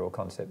idea or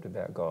concept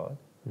about God.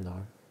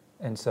 No.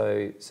 And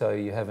so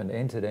you haven't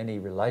entered any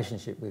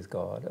relationship with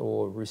God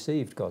or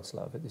received God's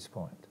love at this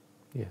point.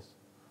 Yes.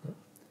 Yep.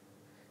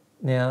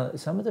 Now,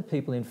 some of the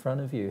people in front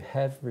of you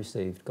have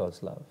received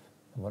God's love.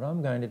 And what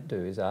I'm going to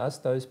do is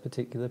ask those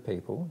particular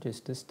people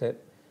just to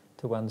step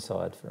to one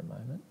side for a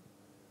moment.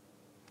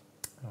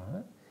 All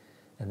right?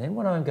 And then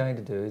what I'm going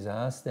to do is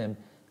ask them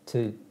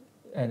to,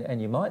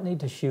 and you might need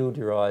to shield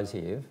your eyes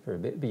here for a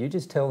bit, but you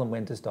just tell them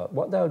when to stop.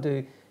 What they'll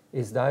do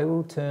is they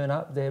will turn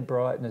up their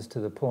brightness to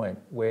the point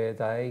where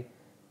they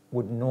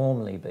would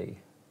normally be,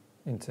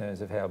 in terms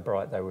of how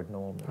bright they would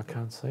normally be. I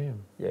can't see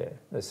them. Yeah,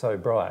 they're so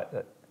bright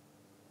that...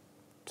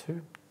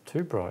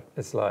 Too bright.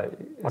 It's like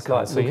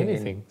see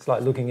anything. It's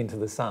like looking into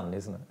the sun,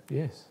 isn't it?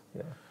 Yes.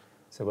 Yeah.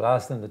 So we'll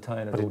ask them to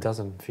tone it. But it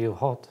doesn't feel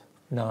hot.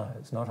 No,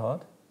 it's not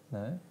hot.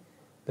 No.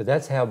 But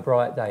that's how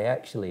bright they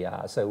actually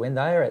are. So when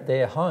they are at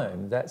their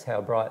home, that's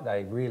how bright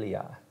they really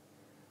are.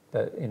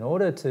 But in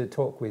order to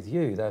talk with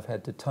you, they've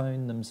had to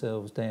tone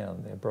themselves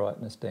down, their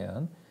brightness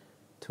down,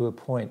 to a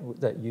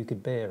point that you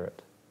could bear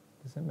it.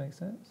 Does that make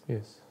sense?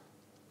 Yes.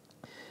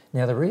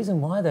 Now, the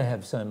reason why they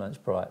have so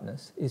much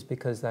brightness is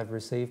because they've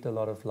received a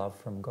lot of love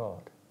from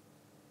God.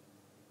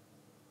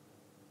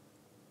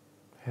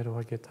 How do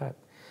I get that?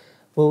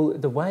 Well,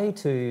 the way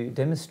to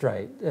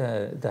demonstrate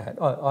that,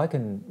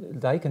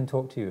 they can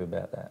talk to you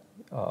about that.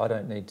 I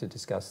don't need to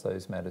discuss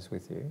those matters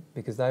with you,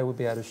 because they will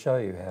be able to show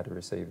you how to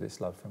receive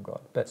this love from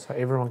God. But so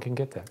everyone can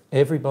get that?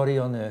 Everybody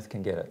on earth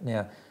can get it.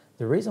 Now,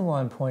 the reason why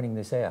I'm pointing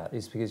this out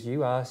is because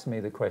you asked me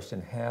the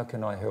question, how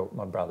can I help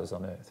my brothers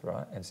on earth,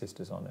 right, and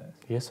sisters on earth?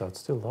 Yes, I'd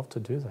still love to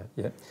do that.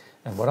 Yeah.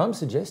 And what I'm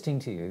suggesting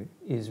to you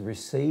is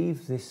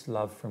receive this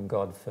love from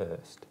God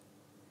first.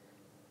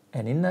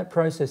 And in that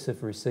process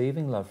of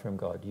receiving love from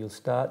God, you'll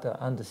start to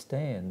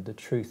understand the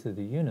truth of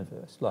the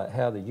universe, like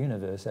how the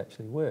universe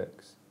actually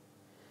works.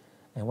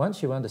 And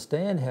once you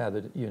understand how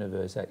the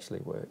universe actually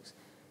works,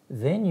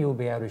 then you'll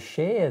be able to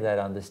share that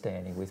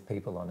understanding with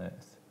people on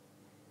earth.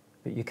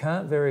 But you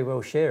can't very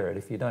well share it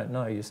if you don't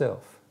know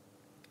yourself.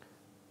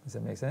 Does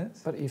that make sense?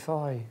 But if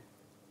I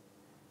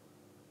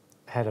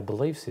had a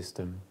belief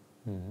system,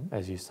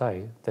 as you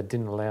say, that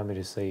didn't allow me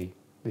to see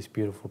this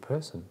beautiful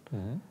person,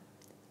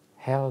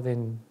 how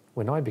then,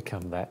 when I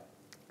become that,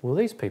 will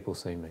these people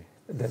see me?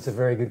 That's a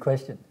very good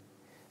question.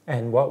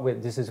 And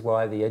this is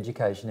why the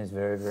education is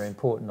very, very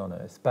important on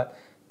earth. But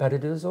But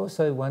it is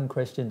also one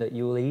question that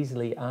you'll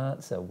easily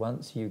answer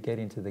once you get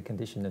into the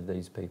condition of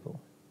these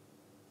people.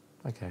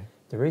 Okay.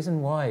 The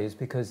reason why is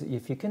because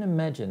if you can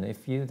imagine,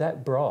 if you're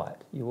that bright,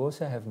 you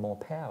also have more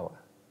power.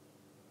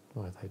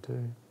 Well, they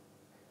do.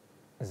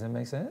 Does that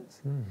make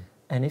sense? Mm.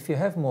 And if you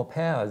have more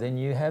power, then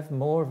you have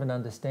more of an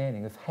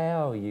understanding of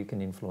how you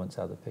can influence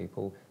other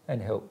people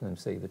and help them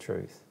see the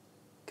truth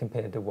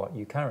compared to what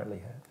you currently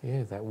have.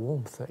 Yeah, that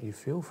warmth that you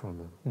feel from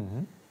them.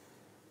 Mm-hmm.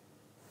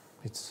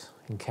 It's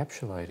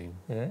encapsulating.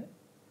 Yeah.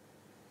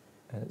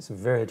 And it's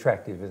very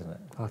attractive, isn't it?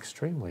 Oh,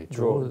 extremely. It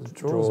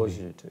Draws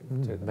me. you to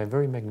them. They're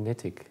very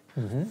magnetic.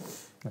 Mm-hmm.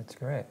 That's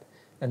correct.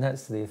 And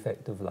that's the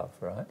effect of love,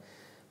 right?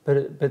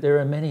 But there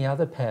are many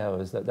other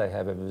powers that they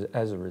have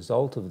as a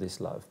result of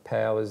this love,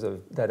 powers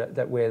of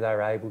that where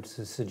they're able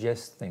to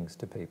suggest things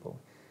to people.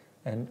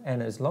 And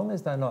as long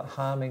as they're not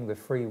harming the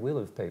free will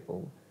of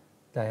people,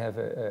 they have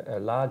a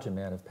large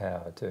amount of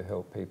power to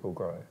help people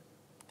grow.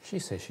 She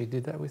says she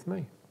did that with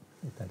me.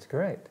 That's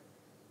correct.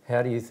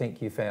 How do you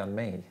think you found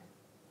me?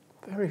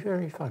 Very,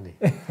 very funny.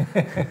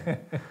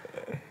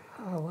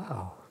 Oh,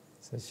 wow.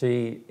 So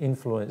she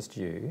influenced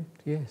you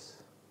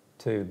Yes.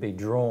 to be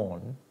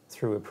drawn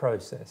through a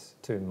process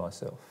to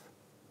myself.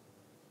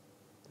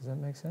 Does that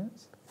make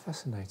sense?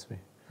 Fascinates me.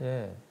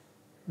 Yeah.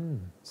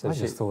 So I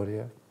just thought,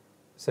 yeah.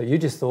 So you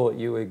just thought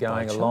you were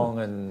going By along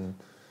chance. and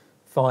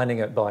finding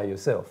it by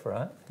yourself,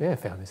 right? Yeah, I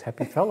found this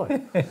happy fellow.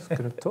 He's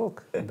going to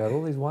talk about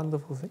all these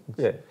wonderful things.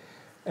 Yeah.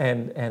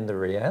 And the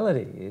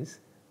reality is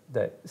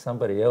that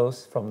somebody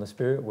else from the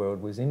spirit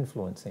world was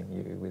influencing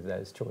you with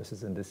those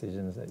choices and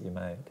decisions that you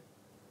made.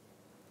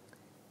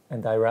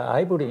 And they were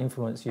able to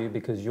influence you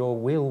because your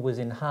will was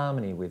in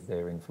harmony with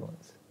their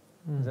influence.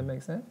 Does that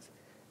make sense?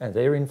 And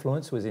their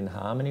influence was in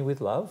harmony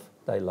with love.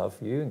 They love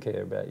you and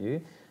care about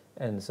you.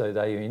 And so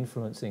they are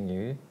influencing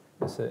you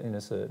in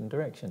a certain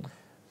direction.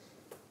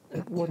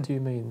 What do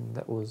you mean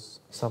that was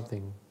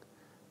something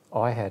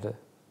I had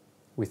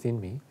within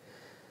me?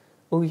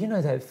 Well, you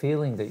know that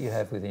feeling that you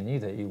have within you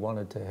that you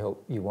want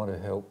to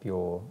help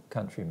your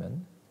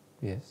countrymen?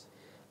 Yes.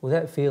 Well,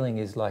 that feeling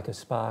is like a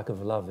spark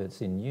of love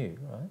that's in you,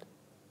 right?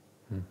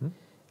 Mm-hmm.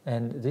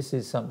 And this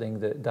is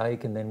something that they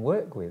can then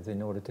work with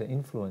in order to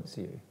influence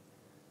you.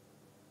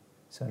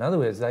 So in other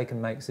words, they can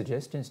make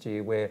suggestions to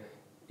you where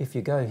if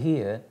you go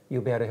here,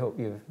 you'll be able to help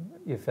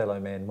your fellow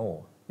man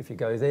more. If you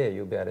go there,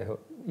 you'll be able to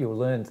help, you'll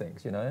learn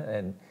things, you know,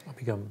 and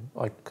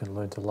I can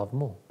learn to love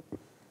more.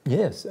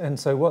 yes, and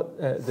so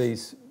what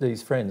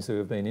these friends who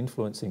have been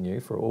influencing you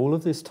for all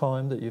of this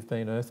time that you've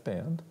been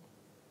earthbound,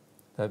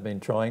 they've been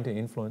trying to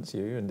influence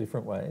you in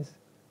different ways.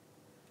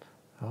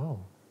 Oh.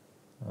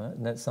 Right?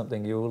 And that's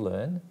something you will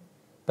learn,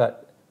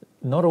 but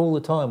not all the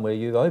time were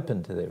you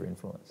open to their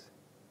influence.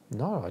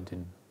 No, I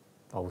didn't.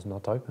 I was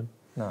not open.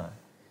 No.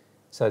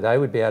 So they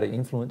would be able to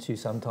influence you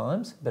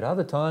sometimes, but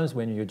other times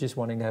when you're just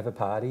wanting to have a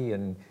party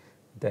and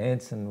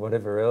dance and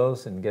whatever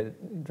else and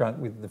get drunk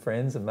with the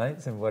friends and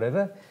mates and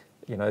whatever,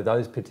 you know,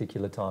 those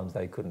particular times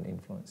they couldn't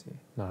influence you.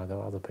 No, there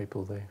were other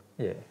people there.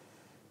 Yeah.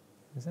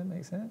 Does that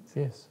make sense?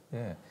 Yes.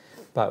 Yeah.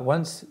 But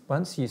once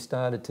you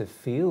started to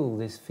feel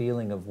this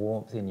feeling of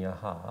warmth in your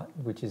heart,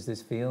 which is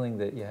this feeling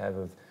that you have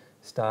of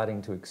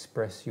starting to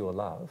express your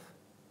love,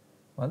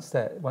 once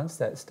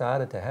that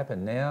started to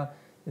happen, now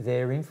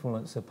their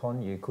influence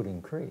upon you could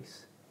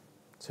increase.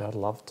 So I'd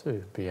love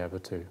to be able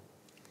to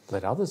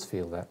let others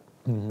feel that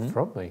Mm-hmm.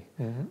 from me.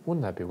 Mm-hmm.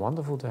 Wouldn't that be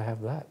wonderful to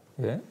have that?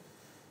 Yeah.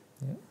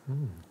 Yeah.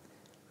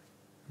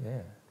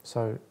 Yeah.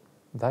 So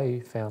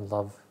they found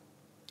love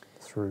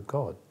through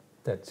God.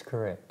 That's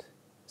correct.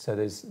 So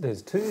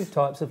there's two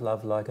types of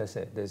love, like I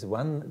said. There's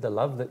one, the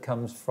love that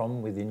comes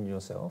from within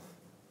yourself,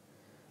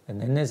 and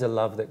then there's a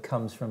love that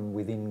comes from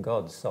within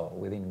God's soul,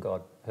 within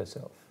God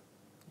herself.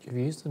 You've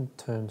used the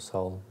term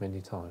soul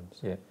many times.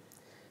 Yeah.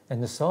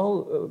 And the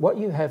soul, what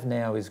you have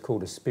now is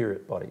called a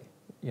spirit body.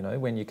 You know,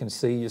 when you can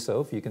see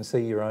yourself, you can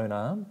see your own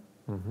arm.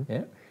 Mm-hmm.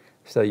 Yeah.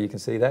 So you can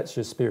see that's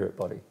your spirit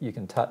body. You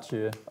can touch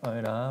your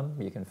own arm,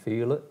 you can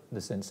feel it,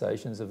 the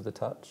sensations of the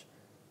touch.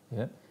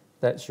 Yeah.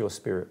 That's your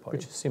spirit body.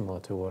 Which is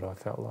similar to what I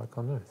felt like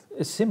on Earth.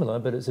 It's similar,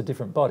 but it's a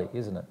different body,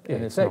 isn't it? Yeah,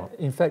 and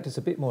in fact, it's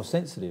a bit more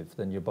sensitive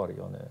than your body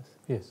on Earth.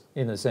 Yes.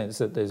 In the sense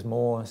that there's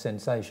more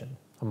sensation.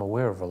 I'm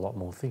aware of a lot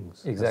more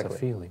things. Exactly. As a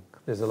feeling.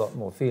 There's a lot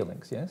more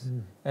feelings, yes?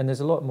 And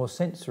there's a lot more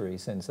sensory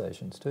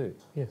sensations too,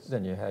 Yes.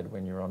 than you had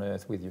when you're on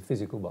Earth with your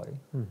physical body.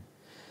 Mm.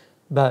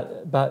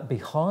 But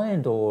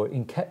behind or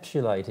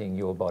encapsulating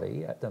your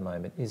body at the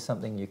moment is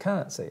something you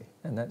can't see,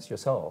 and that's your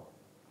soul.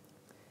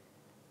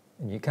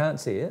 And you can't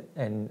see it,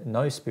 and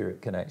no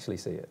spirit can actually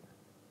see it.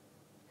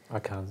 I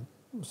can't.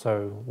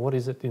 So what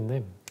is it in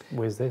them?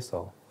 Where's their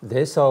soul?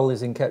 Their soul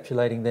is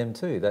encapsulating them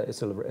too.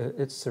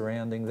 It's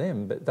surrounding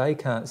them, but they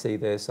can't see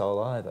their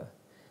soul either.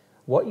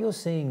 What you're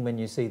seeing when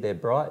you see their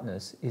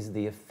brightness is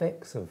the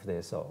effects of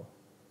their soul.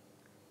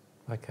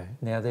 Okay.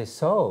 Now, their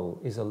soul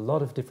is a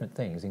lot of different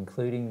things,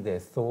 including their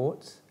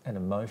thoughts and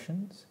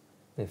emotions,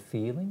 their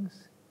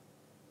feelings,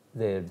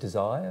 their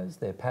desires,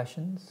 their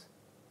passions.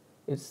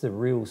 It's the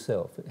real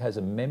self. It has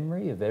a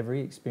memory of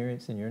every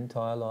experience in your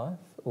entire life,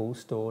 all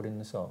stored in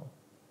the soul.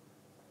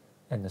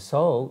 And the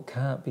soul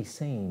can't be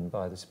seen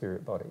by the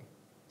spirit body.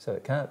 So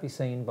it can't be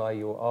seen by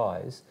your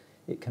eyes.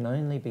 It can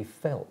only be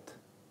felt.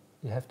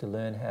 You have to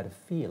learn how to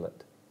feel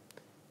it.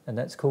 And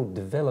that's called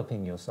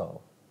developing your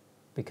soul,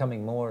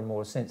 becoming more and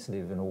more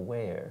sensitive and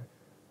aware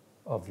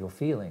of your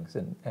feelings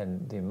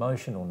and the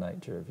emotional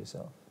nature of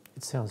yourself.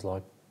 It sounds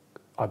like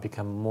I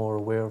become more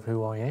aware of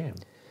who I am.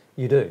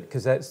 You do,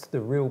 because that's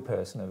the real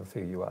person of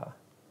who you are.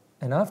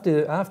 And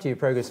after you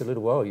progress a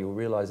little while, you'll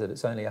realise that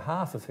it's only a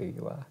half of who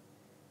you are.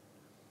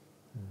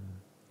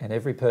 And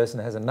every person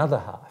has another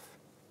half,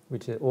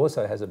 which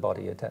also has a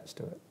body attached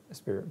to it, a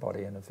spirit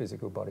body and a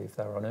physical body if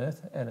they're on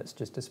earth, and it's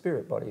just a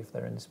spirit body if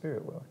they're in the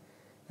spirit world.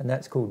 And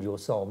that's called your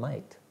soul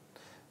mate.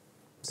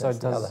 That's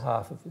the other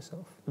half of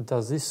yourself.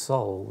 Does this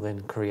soul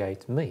then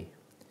create me?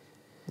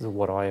 Is it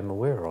what I am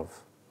aware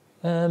of?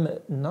 No,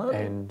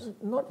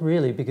 not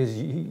really, because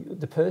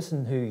the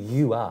person who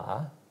you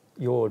are,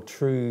 your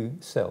true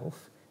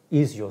self,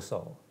 is your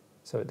soul.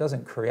 So it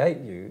doesn't create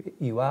you,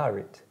 you are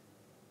it.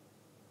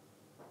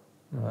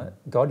 Right?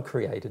 God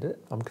created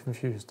it. I'm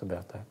confused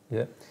about that.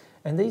 Yeah.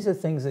 And these are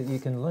things that you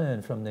can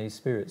learn from these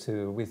spirits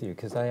who are with you,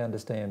 because they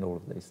understand all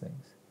of these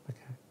things.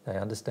 Okay. They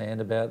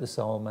understand about the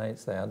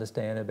soulmates, they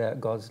understand about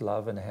God's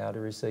love and how to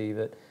receive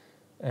it,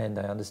 and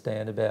they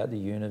understand about the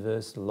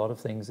universe, a lot of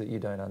things that you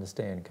don't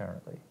understand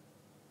currently.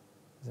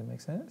 Does that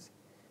make sense?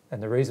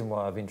 And the reason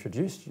why I've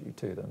introduced you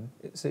to them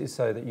is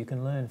so that you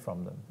can learn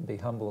from them, be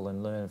humble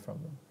and learn from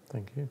them.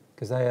 Thank you.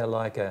 Because they are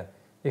like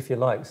if you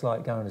like, it's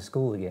like going to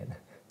school again.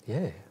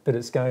 Yeah. But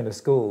it's going to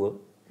school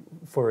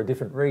for a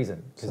different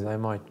reason. So they're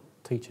my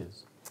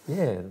teachers.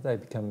 Yeah, they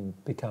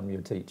become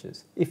your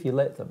teachers, if you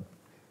let them.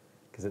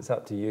 Because it's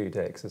up to you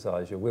to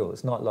exercise your will.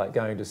 It's not like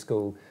going to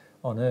school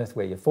on earth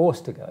where you're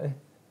forced to go.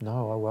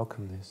 No, I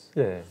welcome this.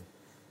 Yeah.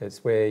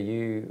 It's where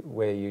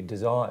you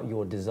desire,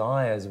 your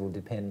desires will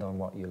depend on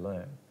what you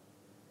learn.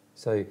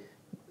 So,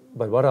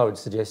 but what I would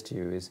suggest to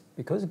you is,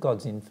 because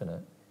God's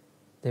infinite,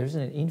 there is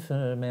an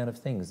infinite amount of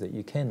things that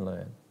you can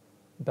learn.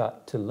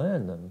 But to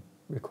learn them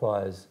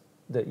requires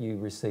that you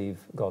receive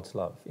God's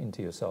love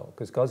into your soul,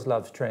 because God's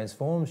love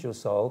transforms your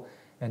soul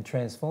and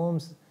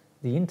transforms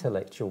the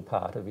intellectual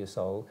part of your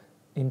soul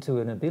into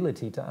an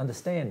ability to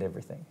understand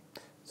everything.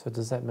 So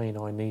does that mean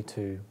I need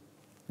to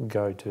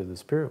go to the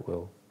spirit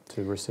world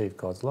to receive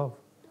God's love?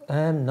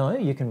 No,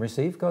 you can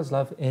receive God's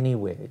love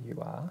anywhere you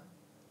are,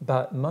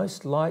 but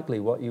most likely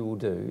what you will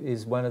do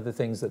is, one of the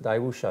things that they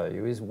will show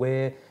you is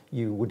where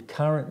you would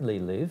currently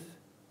live,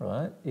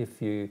 right?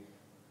 If you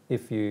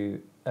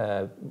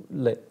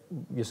let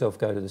yourself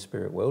go to the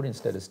spirit world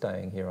instead of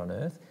staying here on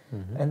earth.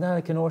 And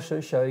they can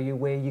also show you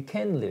where you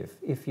can live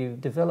if you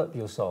develop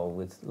your soul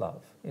with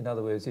love. In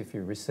other words, if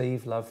you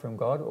receive love from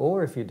God,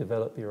 or if you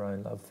develop your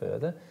own love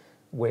further,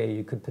 where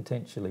you could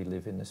potentially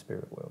live in the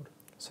spirit world.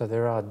 So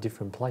there are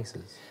different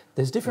places.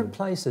 There's different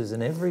places,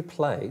 and every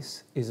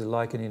place is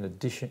like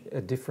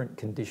a different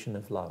condition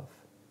of love.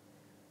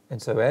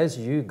 And so as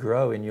you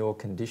grow in your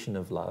condition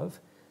of love,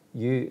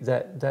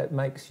 that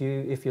makes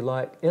you, if you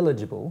like,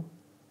 eligible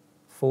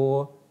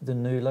for the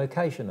new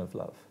location of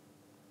love.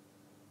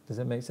 Does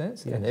that make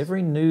sense? Yes. And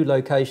every new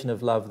location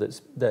of love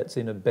that's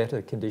in a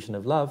better condition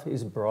of love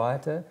is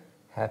brighter,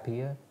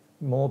 happier,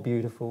 more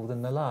beautiful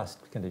than the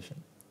last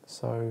condition.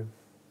 So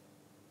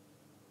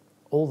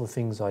all the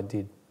things I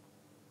did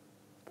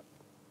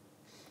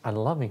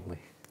unlovingly,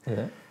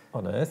 Yeah,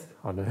 on earth.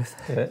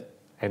 yeah,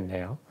 and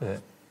now, Yeah.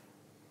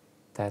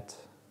 that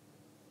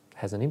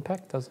has an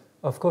impact, does it?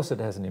 Of course it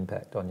has an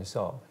impact on your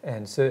soul,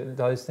 and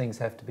those things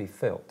have to be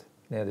felt.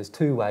 Now there's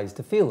two ways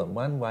to feel them.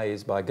 One way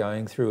is by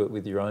going through it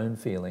with your own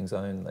feelings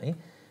only,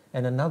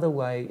 and another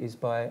way is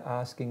by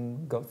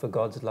asking God for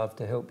God's love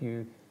to help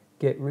you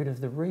get rid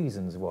of the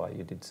reasons why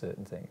you did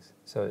certain things.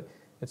 So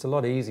it's a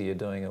lot easier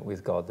doing it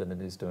with God than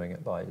it is doing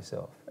it by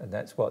yourself, and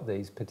that's what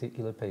these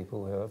particular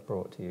people who I've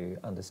brought to you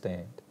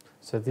understand.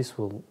 So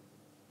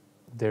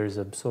there is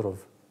a sort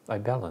of a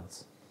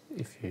balance,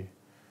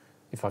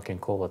 if I can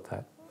call it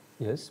that.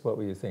 Yes, what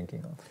were you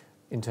thinking of?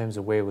 In terms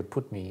of where it would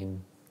put me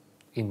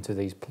into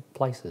these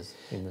places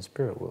in the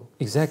spirit world.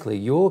 Exactly.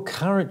 Your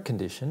current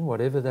condition,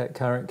 whatever that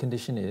current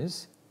condition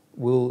is,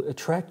 will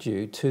attract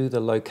you to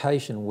the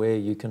location where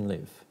you can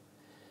live.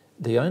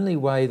 The only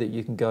way that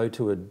you can go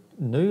to a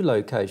new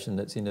location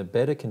that's in a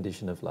better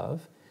condition of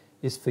love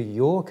is for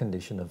your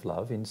condition of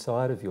love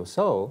inside of your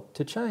soul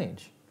to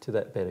change to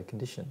that better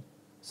condition,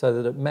 so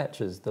that it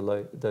matches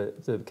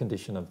the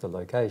condition of the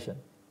location.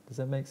 Does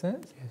that make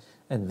sense? Yes.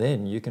 And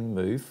then you can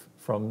move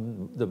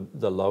from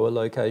the lower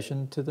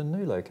location to the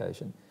new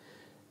location.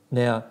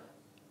 Now,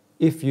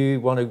 if you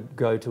want to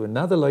go to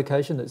another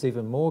location that's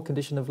even more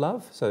condition of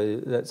love, so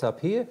that's up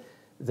here,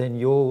 then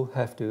you'll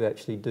have to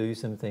actually do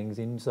some things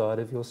inside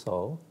of your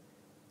soul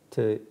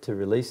to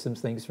release some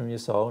things from your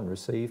soul and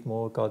receive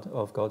more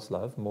of God's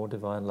love, more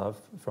divine love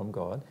from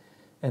God,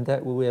 and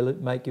that will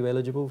make you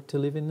eligible to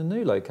live in the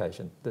new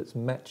location that's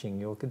matching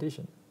your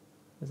condition.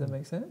 Does that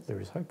make sense? There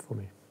is hope for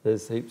me.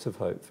 There's heaps of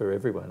hope for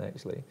everyone,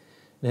 actually.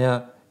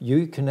 Now,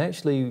 you can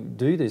actually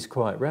do this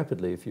quite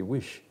rapidly if you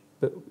wish.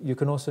 but you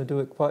can also do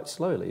it quite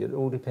slowly. It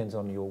all depends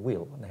on your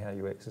will and how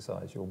you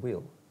exercise your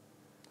will.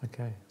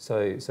 Okay.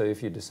 So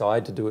if you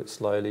decide to do it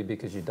slowly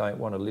because you don't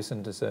want to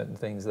listen to certain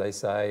things they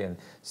say and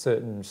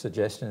certain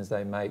suggestions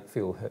they make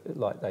feel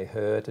like they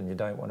hurt and you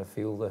don't want to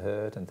feel the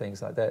hurt and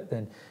things like that,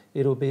 then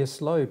it'll be a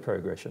slow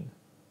progression.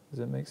 Does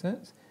that make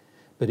sense?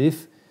 But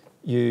if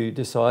you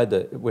decide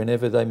that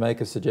whenever they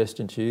make a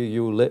suggestion to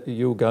you,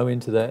 you'll go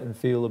into that and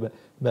feel about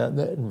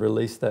that and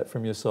release that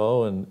from your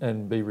soul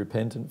and be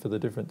repentant for the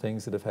different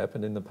things that have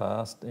happened in the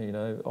past, you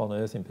know, on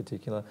earth in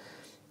particular.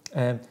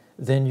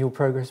 Then you'll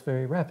progress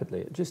very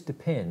rapidly. It just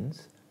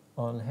depends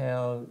on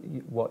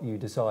what you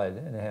decide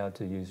and how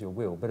to use your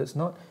will. But it's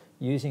not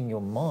using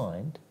your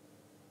mind,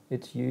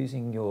 it's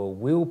using your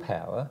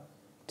willpower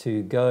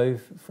to go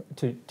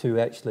to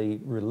actually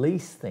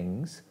release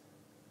things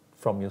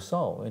from your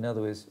soul. In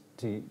other words,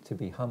 to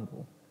be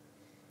humble.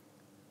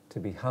 To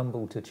be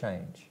humble to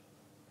change.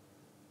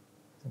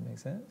 Does that make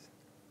sense?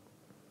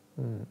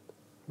 Mm.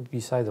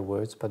 You say the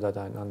words, but I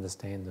don't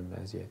understand them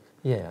as yet.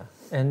 Yeah,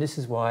 and this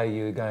is why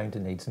you're going to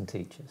need some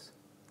teachers.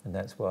 And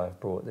that's why I've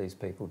brought these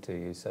people to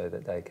you so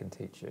that they can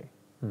teach you.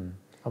 Mm.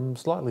 I'm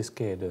slightly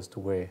scared as to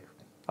where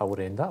I would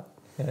end up.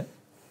 Yeah.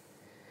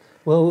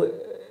 Well,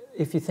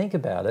 if you think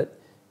about it,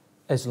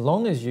 as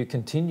long as you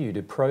continue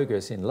to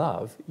progress in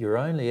love, you're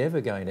only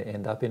ever going to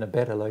end up in a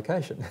better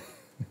location.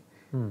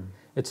 Mm.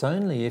 It's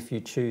only if you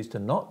choose to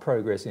not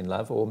progress in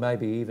love or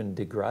maybe even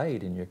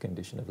degrade in your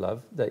condition of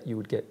love that you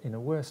would get in a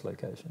worse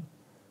location.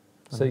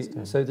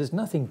 So there's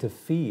nothing to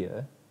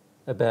fear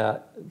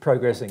about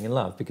progressing in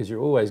love because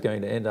you're always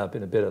going to end up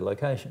in a better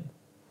location.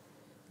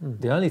 Mm.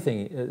 The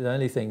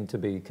only thing to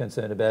be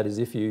concerned about is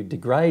if you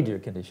degrade your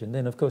condition,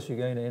 then of course you're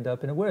going to end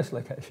up in a worse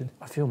location.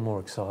 I feel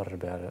more excited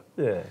about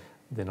it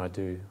than I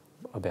do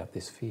about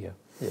this fear.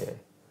 Yeah,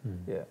 Mm.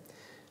 yeah.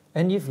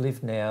 And you've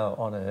lived now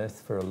on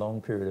earth for a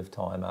long period of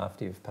time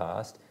after you've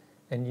passed,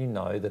 and you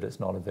know that it's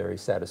not a very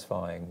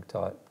satisfying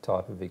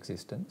type of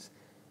existence.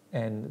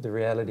 And the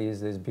reality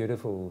is there's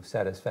beautiful,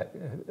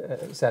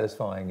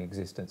 satisfying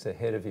existence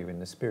ahead of you in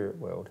the spirit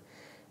world.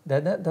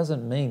 That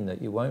doesn't mean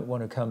that you won't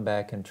want to come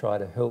back and try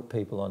to help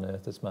people on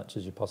earth as much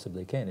as you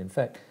possibly can. In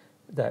fact,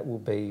 that will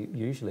be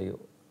usually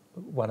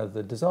one of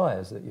the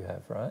desires that you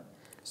have, right?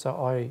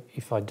 So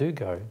if I do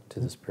go to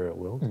the spirit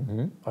world,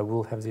 Mm-hmm. I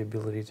will have the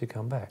ability to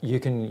come back. You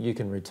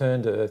can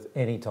return to earth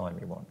anytime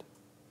you want.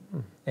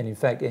 Mm. And in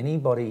fact,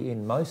 anybody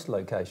in most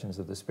locations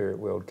of the spirit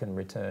world can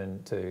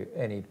return to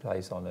any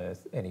place on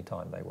earth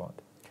anytime they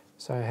want.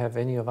 So have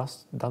any of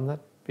us done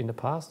that in the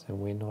past and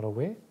we're not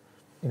aware?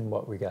 In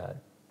what regard?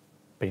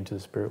 Been to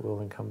the spirit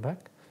world and come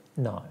back?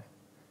 No.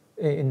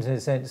 In the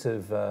sense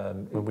of...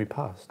 when we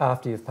passed?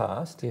 After you've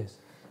passed? Yes.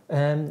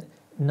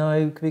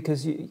 No,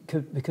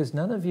 because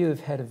none of you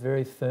have had a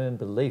very firm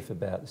belief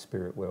about the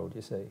spirit world,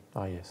 you see.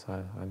 Oh yes,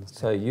 I understand.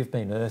 So you've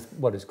been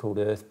what is called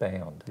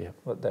earthbound. Yep.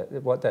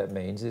 What that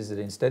means is that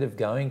instead of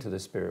going to the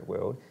spirit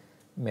world,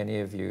 many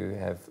of you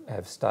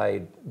have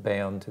stayed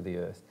bound to the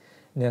earth.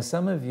 Now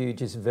some of you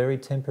just very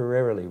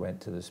temporarily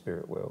went to the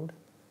spirit world,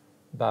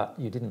 but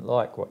you didn't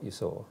like what you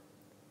saw.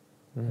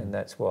 Mm. And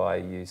that's why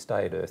you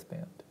stayed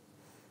earthbound.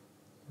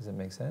 Does that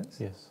make sense?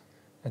 Yes.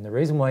 And the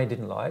reason why you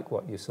didn't like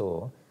what you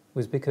saw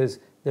was because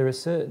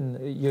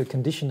your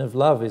condition of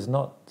love is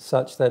not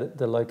such that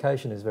the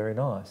location is very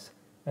nice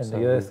and So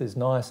the earth is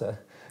nicer.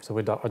 So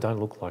I don't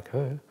look like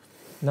her.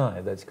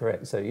 No, that's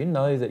correct. So you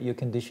know that your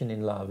condition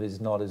in love is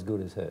not as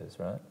good as hers,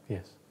 right?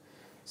 Yes.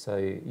 So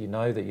you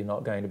know that you're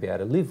not going to be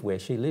able to live where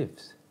she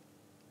lives.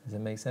 Does that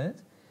make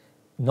sense?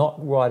 Not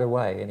right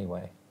away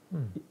anyway.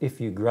 Mm.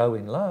 If you grow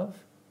in love,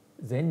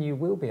 then you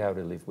will be able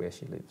to live where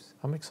she lives.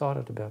 I'm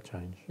excited about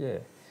change. Yeah.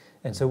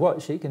 And so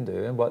what she can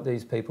do and what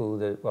these people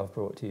that I've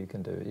brought to you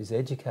can do is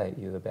educate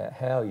you about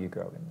how you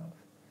grow in love.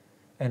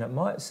 And it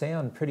might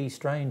sound pretty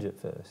strange at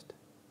first.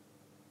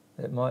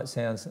 It might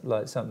sound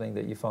like something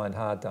that you find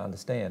hard to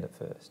understand at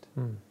first.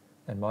 Mm.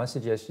 And my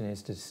suggestion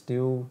is to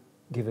still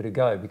give it a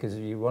go because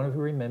you want to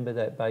remember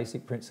that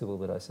basic principle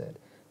that I said.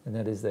 And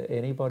that is that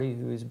anybody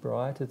who is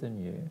brighter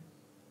than you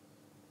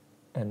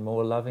and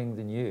more loving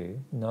than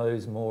you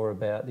knows more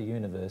about the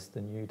universe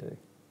than you do.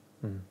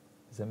 Mm.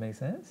 Does that make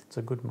sense? It's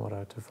a good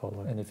motto to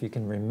follow. And if you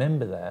can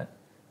remember that,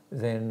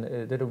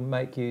 then it'll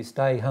make you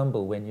stay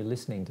humble when you're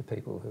listening to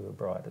people who are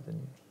brighter than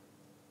you.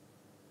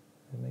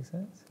 Does that make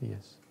sense?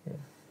 Yes. Yeah.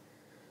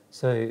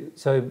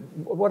 So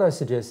what I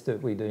suggest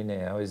that we do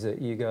now is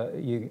that you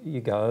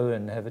go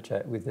and have a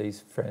chat with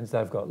these friends.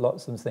 They've got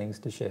lots of things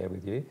to share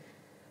with you.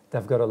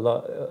 They've got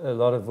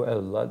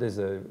there's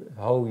a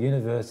whole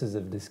universes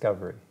of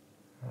discovery,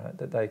 right,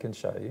 that they can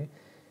show you.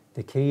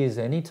 The key is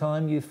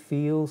anytime you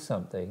feel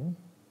something,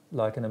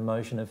 like an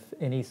emotion of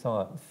any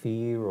type,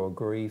 fear or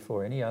grief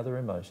or any other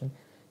emotion,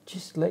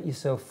 just let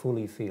yourself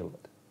fully feel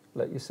it.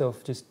 Let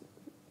yourself just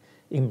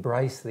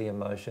embrace the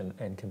emotion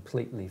and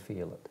completely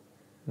feel it.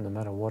 No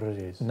matter what it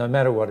is. No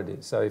matter what it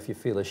is. So if you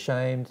feel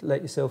ashamed,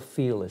 let yourself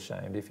feel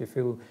ashamed. If you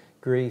feel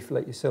grief,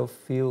 let yourself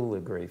feel the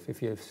grief.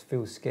 If you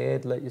feel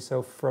scared, let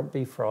yourself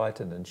be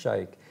frightened and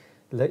shake.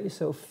 Let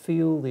yourself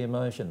feel the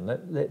emotion.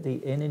 Let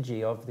the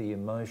energy of the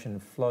emotion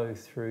flow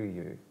through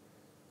you.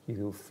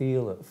 You'll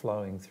feel it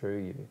flowing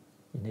through you.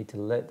 You need to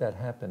let that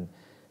happen.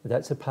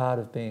 That's a part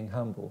of being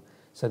humble.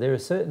 So there are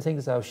certain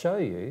things they'll show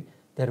you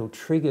that'll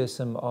trigger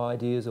some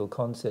ideas or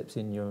concepts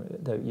in your,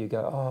 that you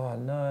go, oh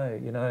no,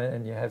 you know,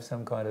 and you have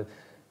some kind of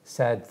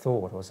sad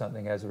thought or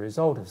something as a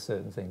result of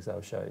certain things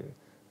they'll show you,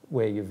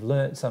 where you've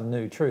learnt some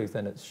new truth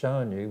and it's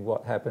shown you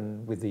what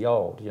happened with the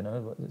old, you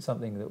know,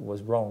 something that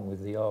was wrong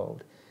with the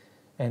old.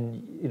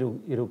 And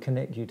it'll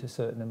connect you to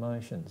certain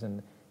emotions,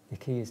 and the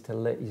key is to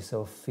let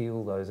yourself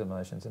feel those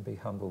emotions and be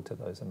humble to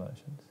those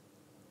emotions.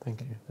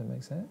 Thank you. Does that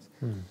make sense?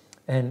 Mm.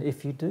 And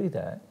if you do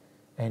that,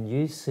 and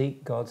you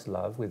seek God's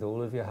love with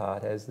all of your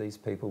heart, as these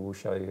people will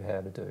show you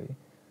how to do,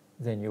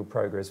 then you'll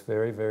progress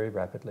very, very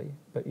rapidly.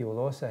 But you will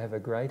also have a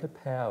greater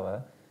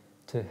power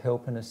to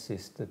help and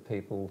assist the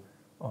people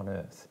on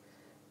earth.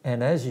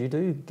 And as you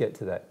do get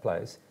to that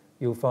place,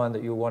 you'll find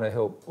that you'll want to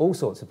help all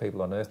sorts of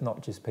people on earth,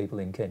 not just people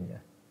in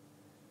Kenya.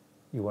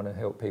 You want to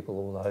help people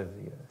all over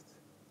the earth.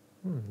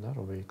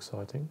 That'll be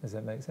exciting. Does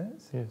that make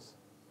sense? Yes.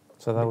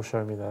 So they'll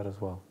show me that as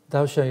well.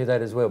 They'll show you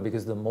that as well,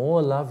 because the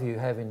more love you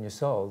have in your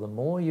soul, the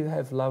more you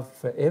have love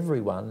for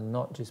everyone,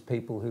 not just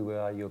people who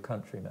are your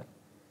countrymen.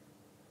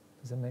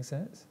 Does that make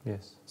sense?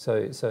 Yes.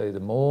 So the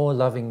more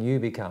loving you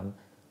become,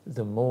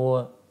 the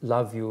more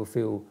love you will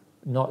feel,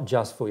 not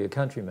just for your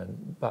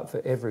countrymen, but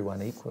for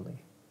everyone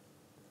equally.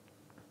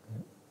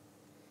 Yeah.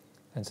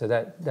 And so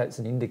that's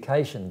an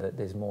indication that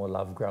there's more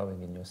love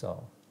growing in your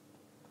soul.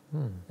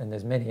 And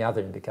there's many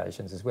other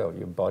indications as well.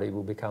 Your body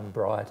will become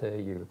brighter.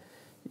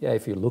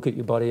 If you look at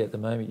your body at the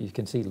moment, you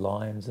can see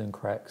lines and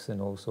cracks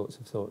and all sorts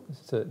of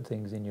certain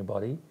things in your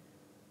body,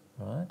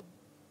 right?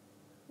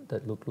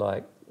 That look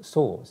like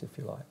sores, if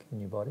you like, in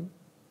your body,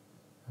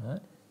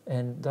 right?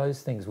 And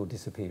those things will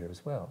disappear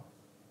as well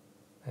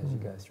as you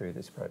go through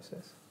this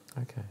process.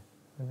 Okay.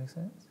 Does that make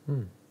sense?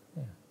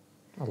 Yeah.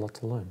 A lot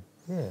to learn.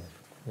 Yeah,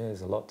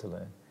 there's a lot to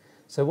learn.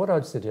 So what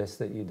I'd suggest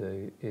that you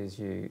do is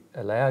you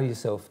allow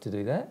yourself to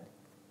do that,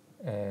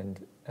 and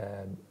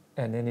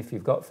then if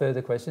you've got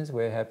further questions,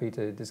 we're happy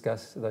to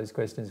discuss those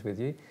questions with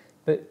you.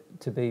 But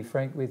to be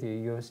frank with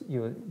you,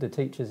 the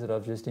teachers that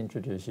I've just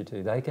introduced you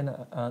to, they can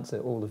answer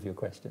all of your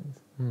questions.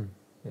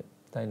 Yeah,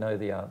 they know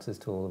the answers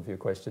to all of your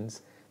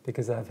questions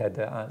because they've had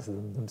to answer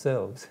them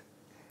themselves.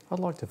 I'd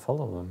like to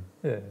follow them.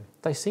 Yeah.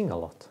 They sing a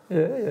lot.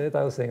 Yeah,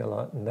 they'll sing a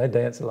lot and they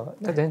dance a lot.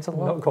 They dance a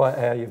lot. Not quite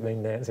how you've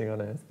been dancing on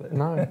earth, but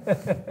No.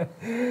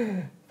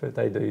 but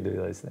they do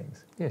those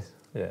things. Yes.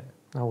 Yeah.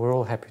 No, we're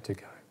all happy to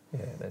go.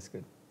 Yeah, that's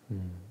good.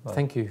 Well,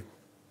 Thank you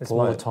for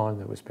all the time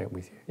that we spent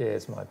with you. Yeah,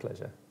 it's my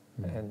pleasure.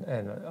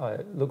 And I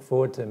look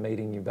forward to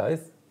meeting you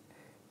both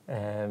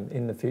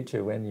in the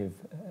future when you've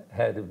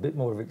had a bit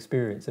more of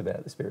experience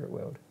about the spirit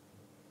world.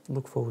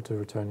 Look forward to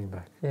returning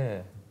back.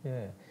 Yeah.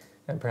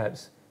 And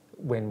perhaps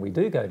when we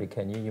do go to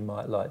Kenya, you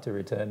might like to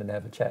return and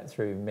have a chat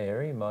through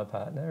Mary, my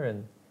partner,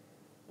 and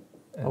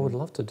I would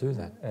love to do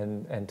that.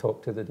 And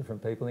talk to the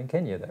different people in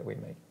Kenya that we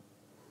meet.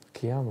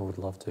 Kiama would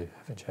love to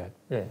have a chat.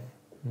 Yeah.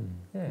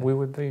 Yeah. We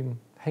would be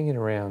hanging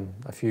around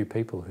a few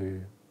people who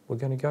were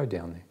going to go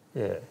down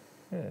there.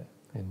 Yeah.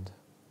 And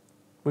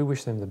we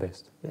wish them the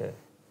best. Yeah.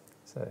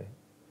 So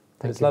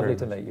Thank it's you lovely very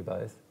to much. meet you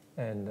both,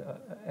 and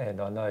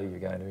I know you're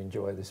going to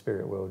enjoy the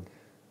spirit world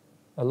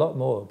a lot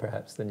more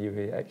perhaps than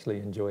you actually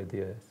enjoyed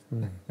the earth.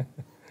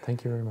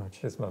 Thank you very much.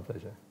 It's my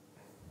pleasure.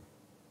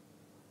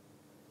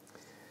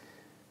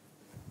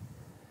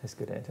 That's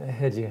good, Anto.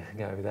 How'd you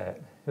go with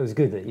that? It was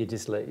good that you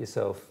just let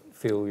yourself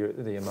feel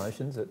the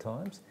emotions at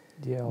times.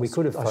 Yeah, I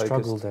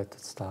struggled at the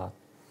start.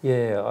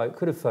 Yeah, I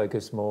could have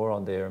focused more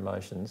on their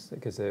emotions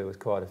because there was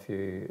quite a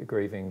few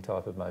grieving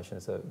type of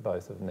emotions that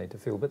both of them need to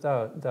feel, but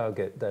they'll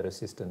get that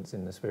assistance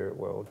in the spirit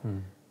world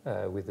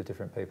with the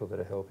different people that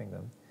are helping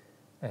them.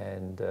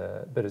 And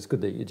but it's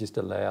good that you just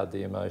allowed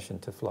the emotion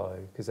to flow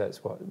because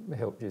that's what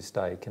helped you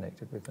stay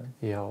connected with them.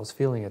 Yeah, I was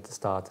feeling at the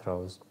start that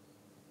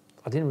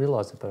I didn't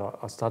realise it, but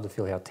I started to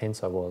feel how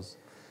tense I was.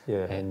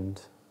 Yeah.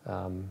 And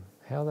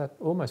how that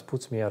almost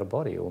puts me out of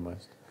body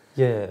almost.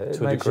 Yeah, it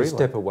To a makes you degree,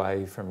 step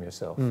away from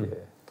yourself, yeah.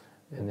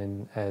 And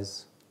then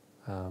as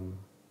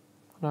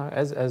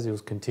it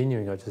was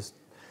continuing, I just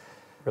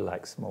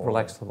relaxed more.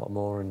 Relaxed a lot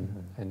more,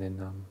 and then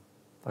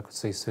I could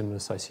see certain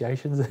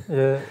associations.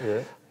 Yeah.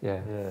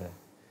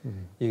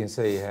 You can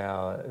see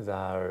how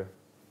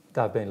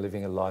they've been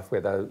living a life where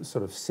they're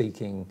sort of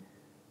seeking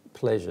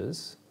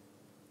pleasures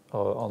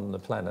on the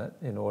planet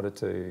in order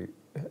to,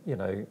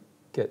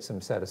 get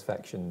some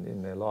satisfaction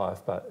in their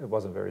life, but it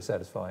wasn't very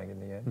satisfying in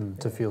the end.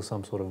 To feel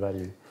some sort of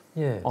value.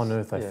 Yes. On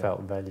earth, they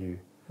felt value.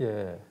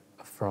 Yeah.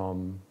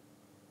 From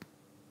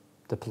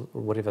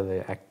whatever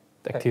their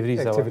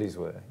activities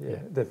were. Yeah.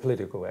 The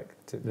political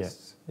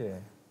activists. Yeah.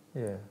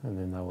 And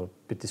then they were a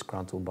bit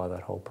disgruntled by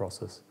that whole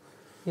process.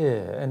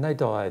 Yeah, and they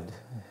died,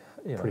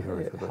 pretty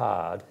horrifically.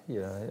 hard.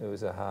 It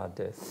was a hard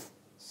death.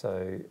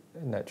 So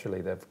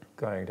naturally, they're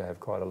going to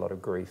have quite a lot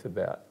of grief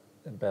about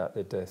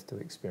their death to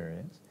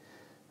experience.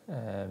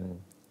 And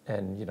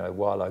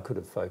while I could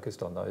have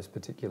focused on those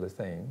particular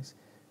things,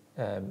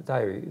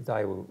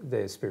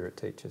 their spirit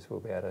teachers will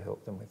be able to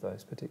help them with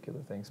those particular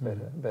things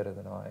better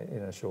than I,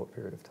 in a short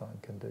period of time,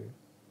 can do.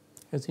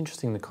 It's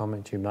interesting the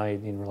comment you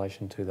made in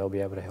relation to they'll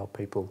be able to help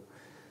people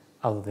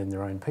other than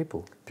their own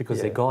people,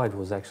 because their guide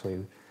was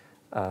actually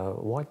a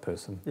white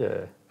person.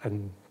 Yeah.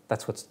 And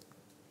that's what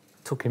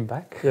took him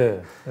back.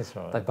 Yeah, that's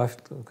right. They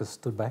both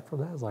stood back from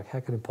that. It was like,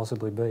 how can it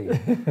possibly be?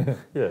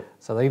 Yeah.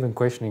 So they're even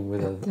questioning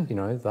whether,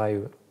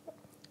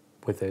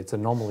 whether it's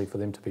an anomaly for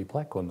them to be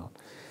black or not.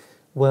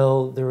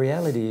 Well, the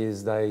reality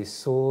is they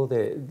saw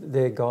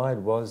their guide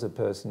was a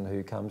person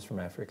who comes from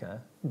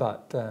Africa,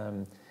 but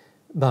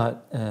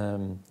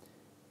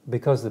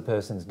because the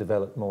person's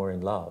developed more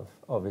in love,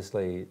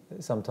 obviously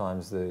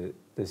sometimes the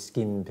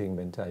skin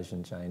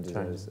pigmentation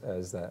changes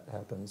as that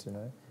happens,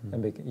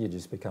 and you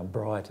just become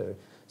brighter.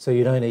 So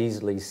you don't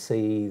easily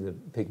see the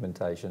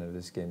pigmentation of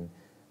the skin,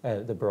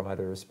 the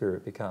brighter a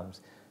spirit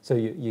becomes. So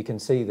you can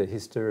see the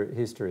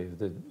history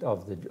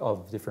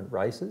of different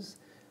races,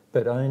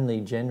 but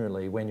only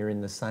generally when you're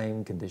in the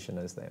same condition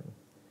as them.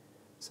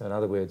 So in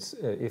other words,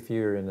 if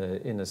you're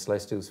in the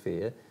celestial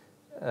sphere,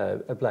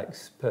 a black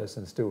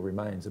person still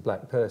remains a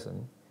black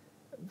person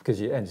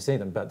because you see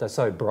them, but they're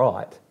so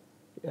bright,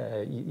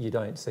 you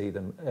don't see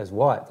them as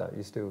white though.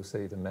 You still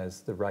see them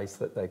as the race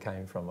that they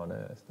came from on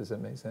Earth. Does that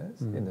make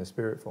sense? In their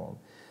spirit form,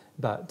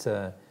 but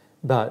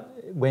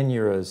when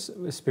you're a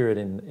spirit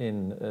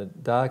in a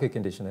darker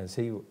condition as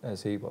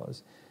he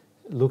was,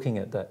 looking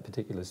at that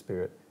particular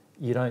spirit,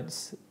 you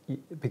don't,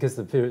 because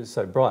the spirit is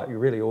so bright, you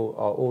really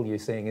all you're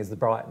seeing is the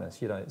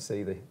brightness. You don't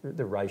see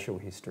the racial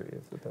history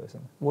of the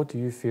person. What do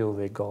you feel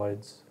their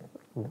guides,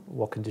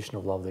 what condition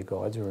of love their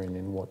guides are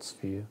in what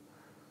sphere?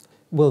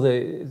 Well,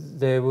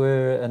 there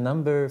were a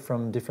number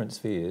from different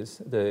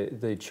spheres.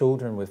 The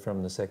children were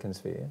from the second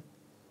sphere,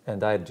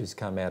 and they had just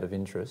come out of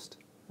interest.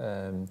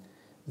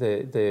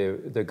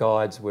 The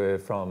guides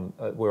were on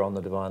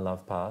the divine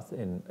love path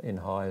in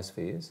higher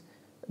spheres.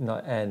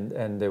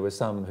 And there were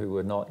some who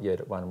were not yet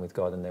at one with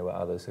God, and there were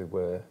others who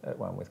were at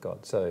one with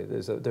God. So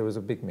there was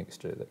a big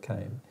mixture that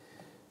came,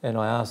 and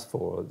I asked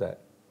for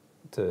that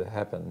to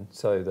happen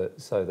so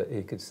that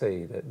he could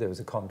see that there was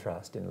a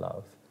contrast in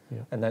love,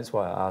 and that's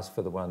why I asked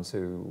for the ones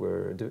who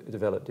were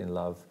developed in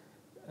love,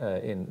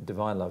 in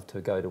divine love,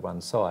 to go to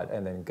one side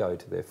and then go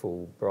to their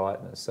full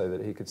brightness, so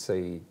that he could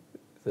see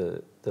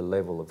the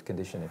level of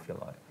condition, if you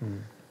like.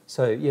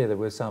 So there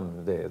were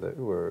some there that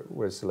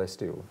were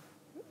celestial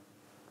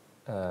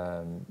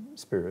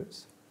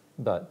spirits,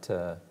 but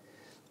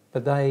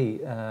they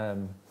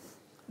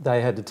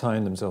had to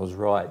tone themselves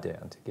right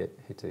down to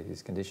get to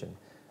his condition.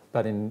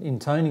 But in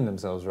toning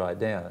themselves right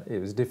down, it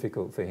was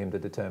difficult for him to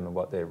determine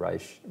what their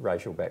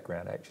racial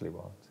background actually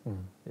was.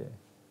 Yeah,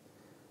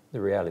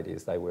 the reality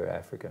is they were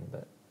African,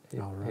 but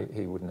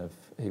he wouldn't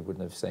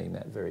have seen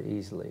that very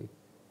easily.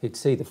 He'd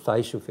see the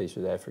facial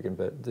features African,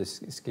 but the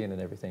skin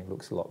and everything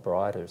looks a lot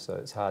brighter, so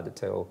it's hard to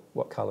tell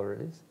what colour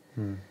it is.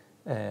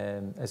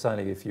 And it's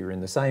only if you're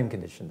in the same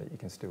condition that you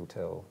can still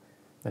tell.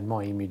 And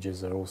my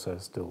images are also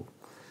still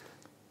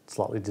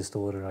slightly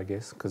distorted, I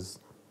guess, because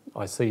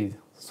I see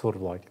sort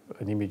of like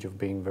an image of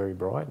being very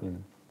bright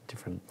and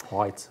different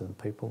heights and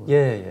people.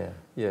 Yeah.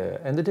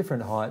 And the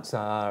different heights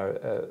are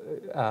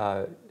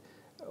a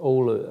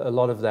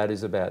lot of that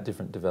is about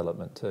different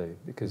development too,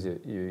 because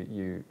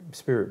your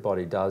spirit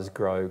body does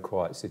grow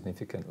quite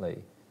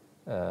significantly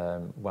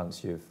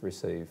once you've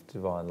received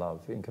divine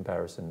love, in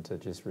comparison to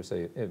just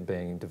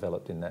being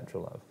developed in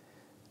natural love.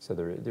 So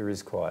there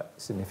is quite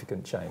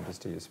significant changes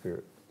to your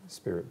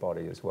spirit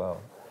body as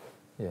well.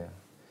 Yeah.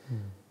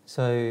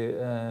 So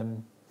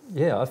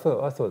I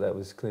thought that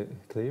was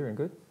clear and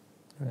good.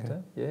 Okay.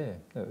 Yeah,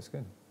 that was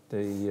good.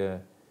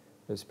 It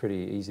was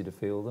pretty easy to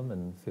feel them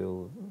and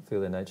feel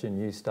their nature, and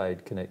you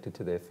stayed connected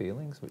to their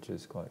feelings, which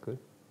is quite good.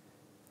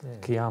 Yeah.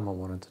 Kiyama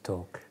wanted to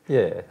talk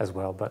as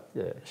well, but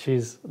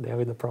she's now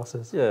in the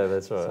process. Yeah,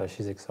 that's right. So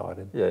she's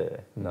excited. Yeah,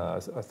 no,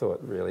 I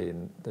thought really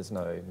there's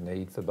no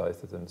need for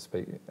both of them to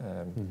speak.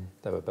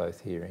 They were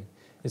both hearing.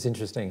 It's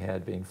interesting how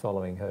I'd been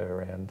following her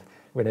around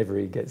whenever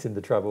he gets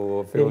into trouble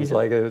or feels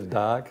like it was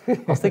dark.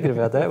 I was thinking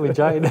about that with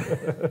Jane.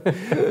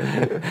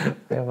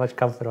 How much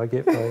comfort I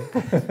get by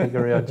being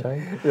around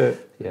Jane.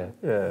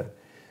 Yeah.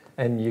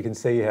 And you can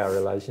see how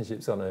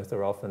relationships on Earth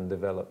are often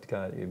developed,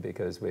 can't you?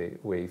 Because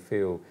we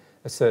feel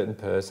a certain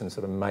person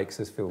sort of makes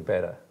us feel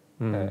better,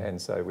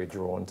 and so we're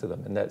drawn to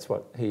them, and that's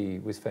what he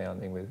was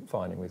finding with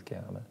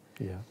Kiyama.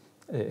 Yeah.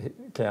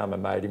 Kiyama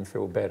made him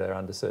feel better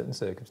under certain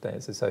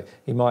circumstances. So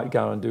he might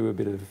go and do a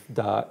bit of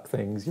dark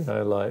things, have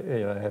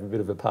a bit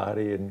of a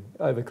party and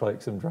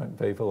overcloak some drunk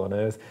people on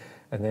Earth,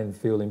 and then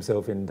feel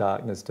himself in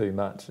darkness too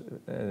much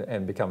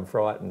and become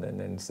frightened, and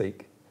then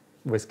seek.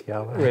 Where's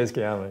Kiyama? Where's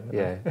Kiyama?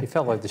 Yeah, he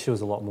felt like she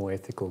was a lot more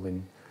ethical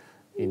in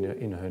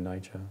her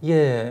nature.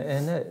 Yeah,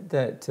 and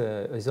that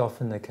is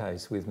often the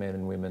case with men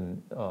and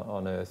women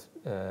on Earth,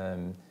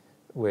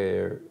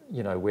 where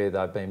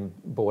they've been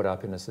brought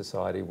up in a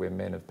society where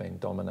men have been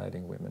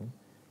dominating women.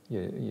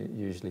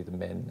 Usually the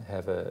men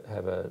have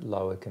a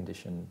lower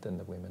condition than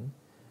the women,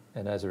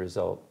 and as a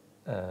result,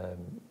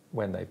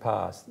 when they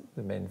pass,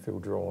 the men feel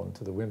drawn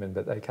to the women,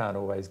 but they can't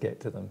always get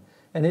to them.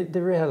 And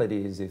the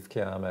reality is, if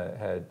Kiama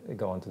had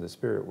gone to the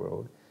spirit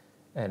world,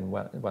 and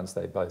once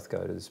they both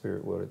go to the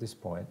spirit world at this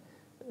point,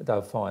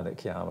 they'll find that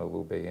Kiama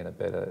will be in a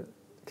better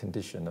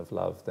condition of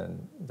love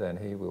than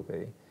he will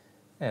be.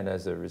 And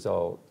as a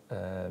result,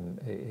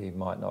 he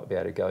might not be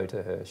able to go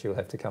to her. She'll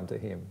have to come to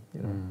him,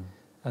 you know,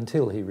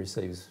 until he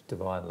receives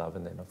divine love,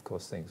 and then of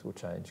course things will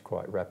change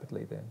quite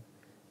rapidly then.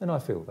 And I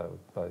feel they'll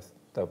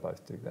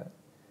both do that.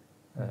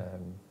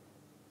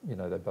 You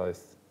know, they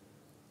both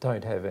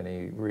don't have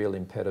any real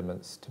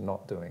impediments to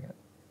not doing it.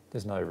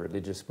 There's no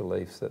religious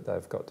beliefs that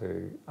they've got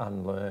to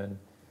unlearn.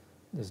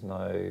 There's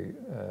no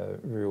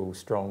real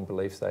strong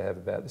beliefs they have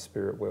about the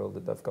spirit world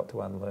that they've got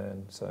to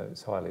unlearn. So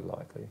it's highly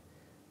likely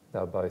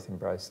they'll both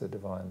embrace the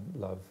divine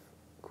love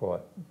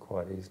quite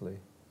easily.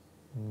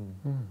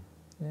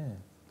 Yeah.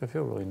 They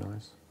feel really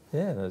nice.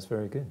 Yeah, that's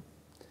very good.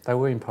 They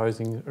were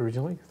imposing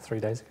originally 3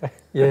 days ago.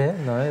 Yeah,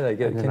 no, they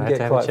can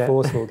get quite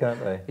forceful,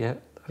 can't they? Yeah.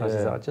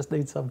 I just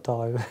need some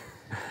time.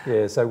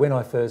 Yeah, so when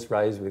I first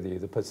raised with you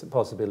the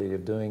possibility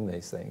of doing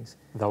these things,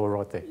 they were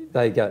right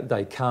there.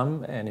 They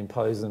come and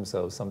impose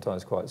themselves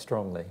sometimes quite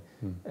strongly,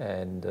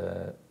 and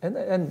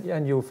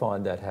you'll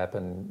find that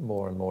happen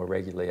more and more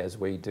regularly as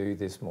we do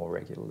this more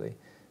regularly.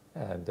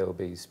 And there'll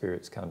be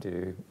spirits come to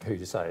you who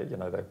you say, you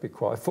know, they'll be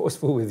quite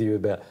forceful with you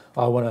about,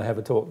 I want to have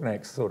a talk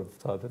next, sort of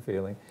type of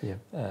feeling. Yeah.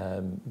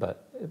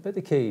 But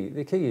the key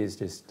is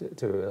just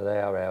to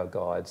allow our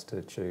guides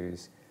to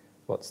choose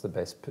what's the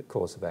best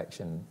course of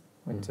action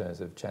in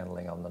terms of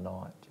channeling on the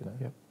night, you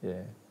know.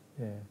 Yep.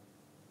 Yeah.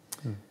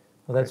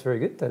 Well, that's very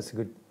good. That's a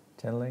good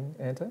channeling,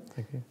 Anto.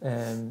 Thank you.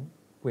 And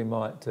we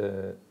might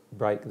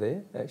break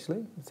there,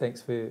 actually.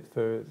 Thanks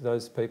for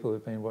those people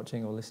who've been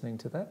watching or listening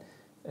to that.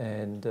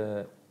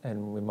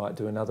 And we might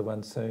do another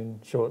one soon,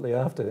 shortly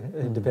after,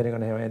 depending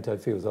on how Anto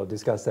feels. I'll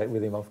discuss that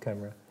with him off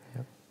camera.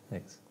 Yep.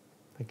 Thanks.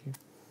 Thank you.